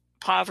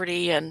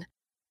poverty and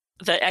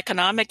the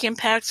economic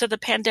impacts of the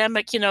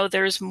pandemic,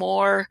 there's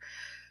more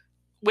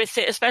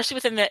especially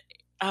within the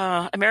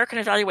American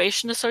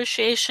Evaluation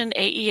Association,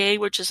 AEA,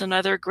 which is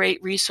another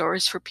great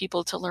resource for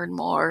people to learn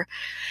more.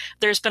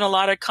 There's been a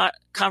lot of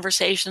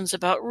conversations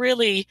about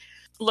really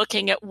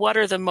looking at what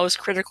are the most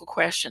critical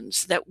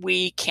questions that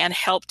we can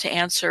help to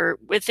answer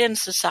within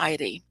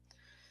society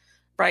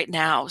right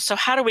now. So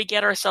how do we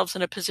get ourselves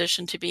in a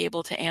position to be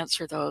able to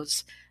answer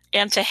those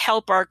and to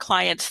help our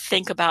clients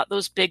think about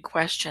those big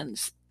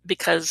questions,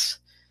 because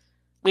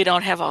we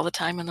don't have all the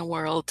time in the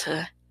world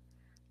to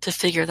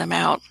figure them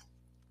out.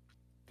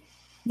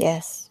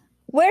 Yes.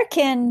 Where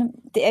can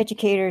the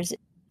educators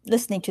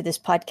listening to this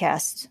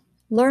podcast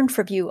learn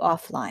from you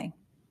offline?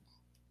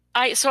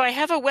 So I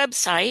have a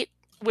website,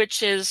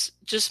 which is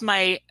just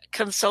my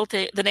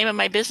consulting. The name of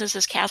my business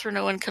is Catherine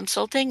Owen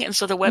Consulting. And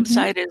so the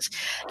website is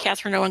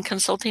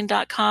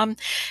CatherineOwenConsulting.com.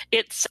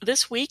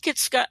 This week,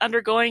 it's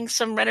undergoing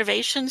some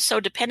renovations.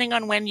 So depending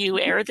on when you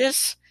air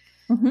this,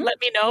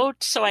 let me know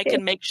so I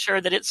can make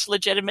sure that it's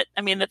legitimate.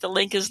 That the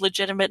link is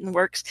legitimate and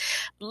works.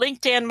 My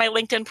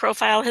LinkedIn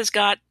profile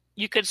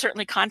you could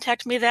certainly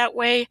contact me that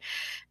way,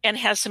 and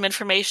has some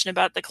information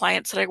about the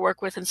clients that I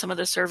work with and some of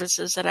the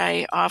services that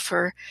I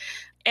offer.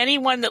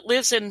 Anyone that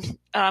lives in,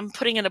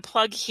 putting in a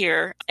plug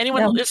here,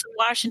 anyone that lives in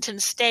Washington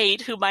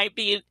State who might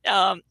be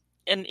an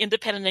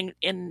independent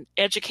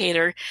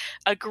educator,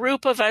 a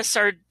group of us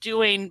are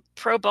doing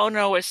pro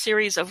bono a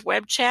series of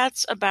web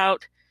chats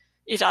about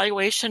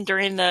evaluation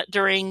during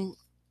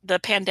the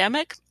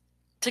pandemic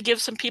to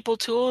give some people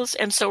tools.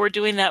 And so we're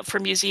doing that for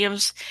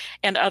museums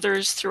and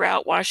others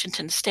throughout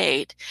Washington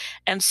State.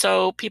 And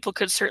so people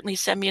could certainly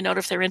send me a note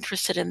if they're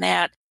interested in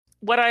that.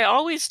 What I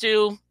always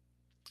do,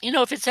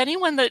 if it's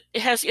anyone that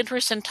has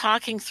interest in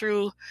talking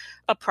through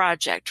a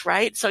project,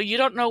 right? So you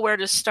don't know where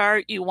to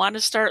start. You want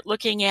to start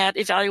looking at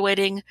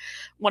evaluating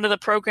one of the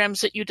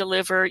programs that you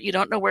deliver. You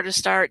don't know where to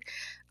start.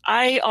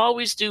 I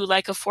always do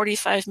like a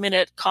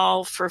 45-minute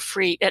call for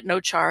free at no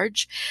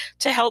charge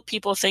to help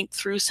people think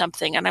through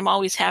something. And I'm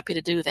always happy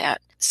to do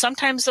that.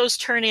 Sometimes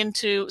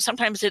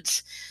sometimes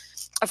it's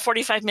a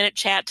 45-minute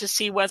chat to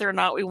see whether or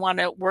not we want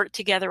to work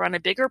together on a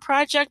bigger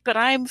project. But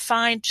I'm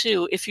fine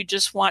too if you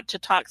just want to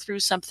talk through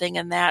something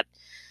and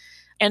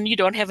you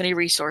don't have any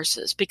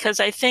resources, because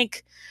I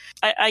think,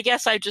 I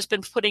guess I've just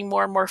been putting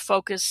more and more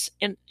focus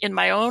in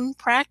my own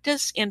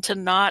practice into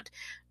not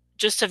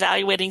just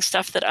evaluating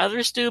stuff that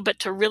others do, but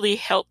to really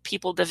help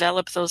people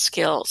develop those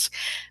skills,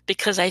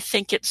 because I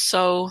think it's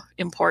so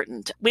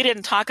important. We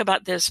didn't talk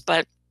about this,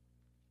 but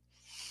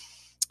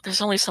there's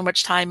only so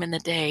much time in the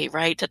day,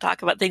 right, to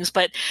talk about things.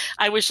 But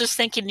I was just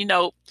thinking,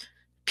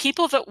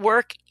 people that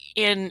work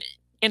in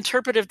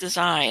interpretive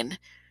design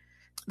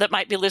that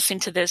might be listening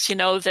to this,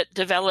 that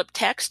develop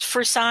text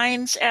for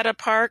signs at a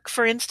park,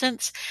 for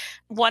instance,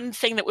 one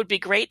thing that would be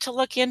great to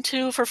look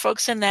into for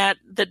folks in that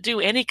do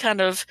any kind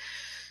of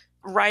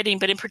writing,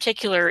 but in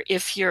particular,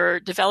 if you're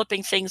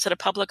developing things that a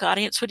public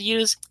audience would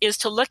use, is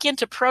to look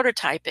into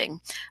prototyping.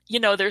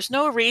 There's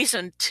no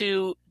reason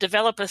to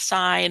develop a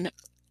sign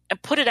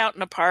and put it out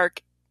in a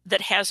park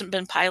that hasn't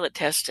been pilot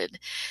tested.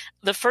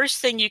 The first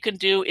thing you can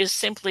do is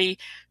simply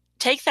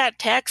take that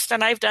text,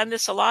 and I've done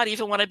this a lot,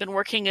 even when I've been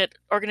working at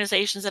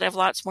organizations that have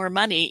lots of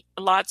money,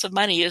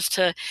 is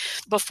to,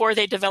 before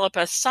they develop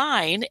a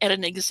sign at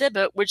an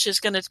exhibit, which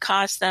is going to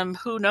cost them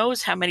who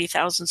knows how many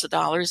thousands of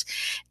dollars,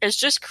 is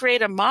just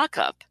create a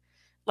mock-up,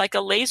 like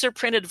a laser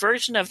printed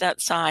version of that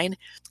sign,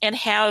 and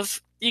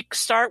you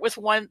start with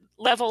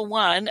level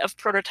one of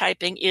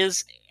prototyping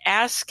is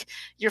ask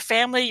your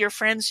family, your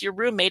friends, your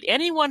roommate,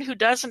 anyone who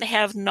doesn't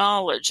have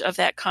knowledge of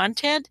that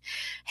content,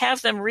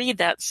 have them read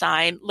that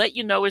sign, let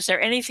you know, is there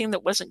anything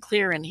that wasn't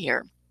clear in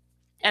here?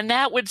 And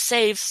that would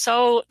save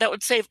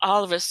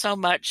all of us so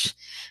much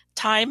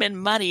time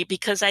and money,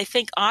 because I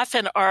think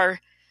often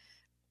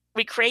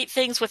we create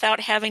things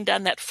without having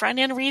done that front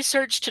end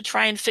research to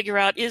try and figure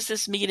out, is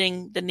this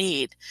meeting the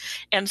need?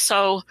 And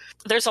so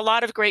there's a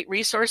lot of great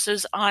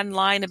resources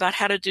online about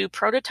how to do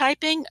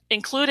prototyping,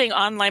 including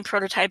online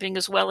prototyping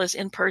as well as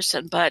in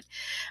person. But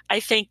I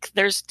think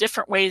there's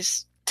different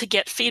ways to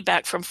get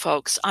feedback from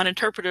folks on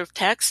interpretive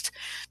text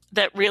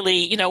that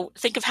really,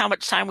 think of how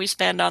much time we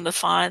spend on the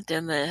font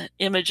and the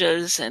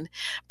images.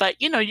 But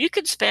you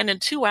could spend in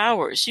 2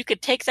 hours. You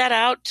could take that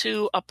out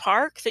to a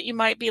park that you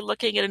might be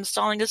looking at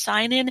installing a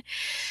sign in.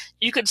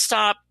 You could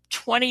stop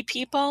 20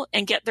 people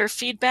and get their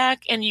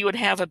feedback, and you would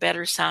have a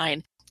better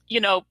sign.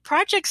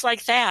 Projects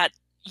like that,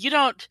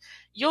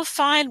 you'll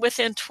find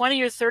within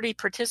 20 or 30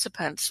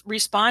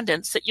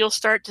 respondents, that you'll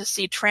start to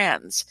see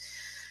trends.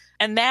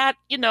 And that,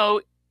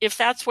 if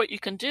that's what you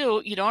can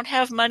do, you don't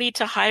have money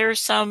to hire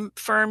some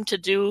firm to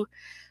do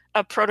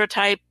a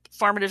prototype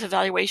formative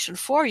evaluation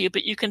for you,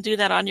 but you can do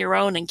that on your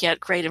own and get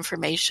great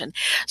information.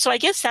 So I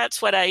guess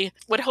that's what I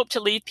would hope to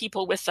leave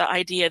people with, the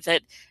idea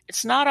that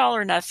it's not all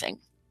or nothing.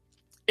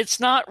 It's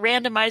not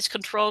randomized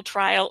controlled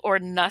trial or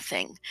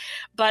nothing,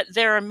 but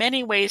there are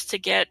many ways to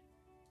get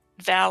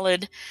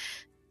valid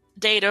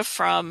data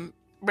from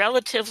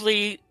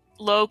relatively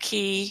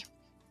low-key,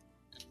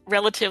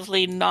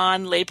 relatively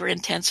non-labor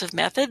intensive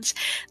methods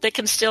that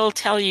can still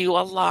tell you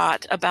a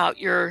lot about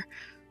your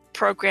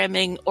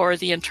programming or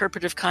the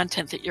interpretive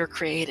content that you're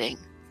creating.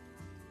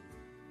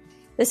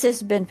 This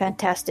has been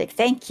fantastic.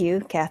 Thank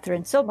you,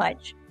 Catherine, so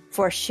much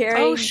for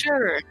sharing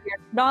your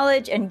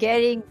knowledge and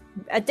getting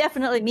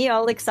definitely me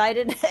all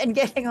excited and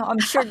getting, I'm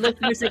sure,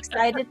 listeners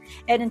excited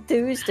and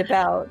enthused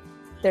about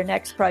their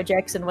next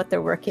projects and what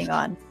they're working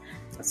on.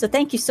 So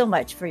thank you so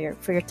much for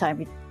your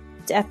time.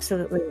 It's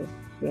absolutely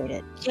appreciate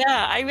it.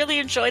 Yeah, I really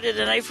enjoyed it,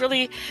 and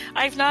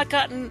I've not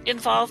gotten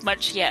involved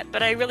much yet,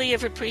 but I really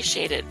have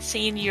appreciated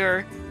seeing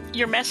your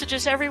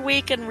messages every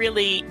week, and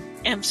really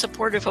am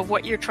supportive of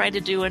what you're trying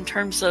to do in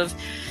terms of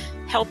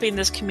helping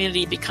this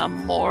community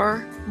become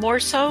more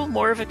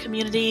of a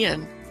community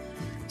and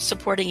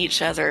supporting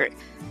each other.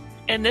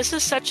 And this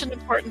is such an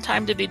important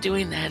time to be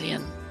doing that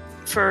in,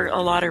 for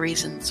a lot of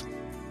reasons.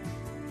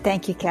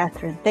 Thank you,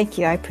 Catherine. Thank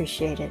you. I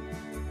appreciate it.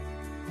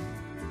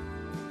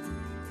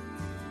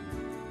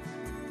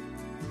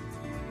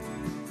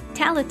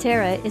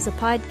 Talaterra is a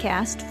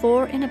podcast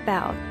for and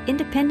about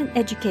independent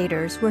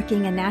educators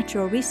working in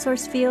natural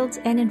resource fields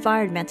and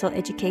environmental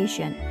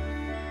education.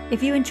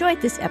 If you enjoyed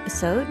this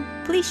episode,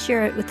 please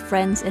share it with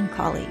friends and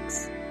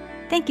colleagues.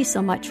 Thank you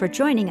so much for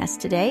joining us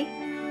today.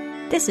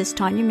 This is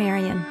Tanya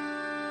Marion.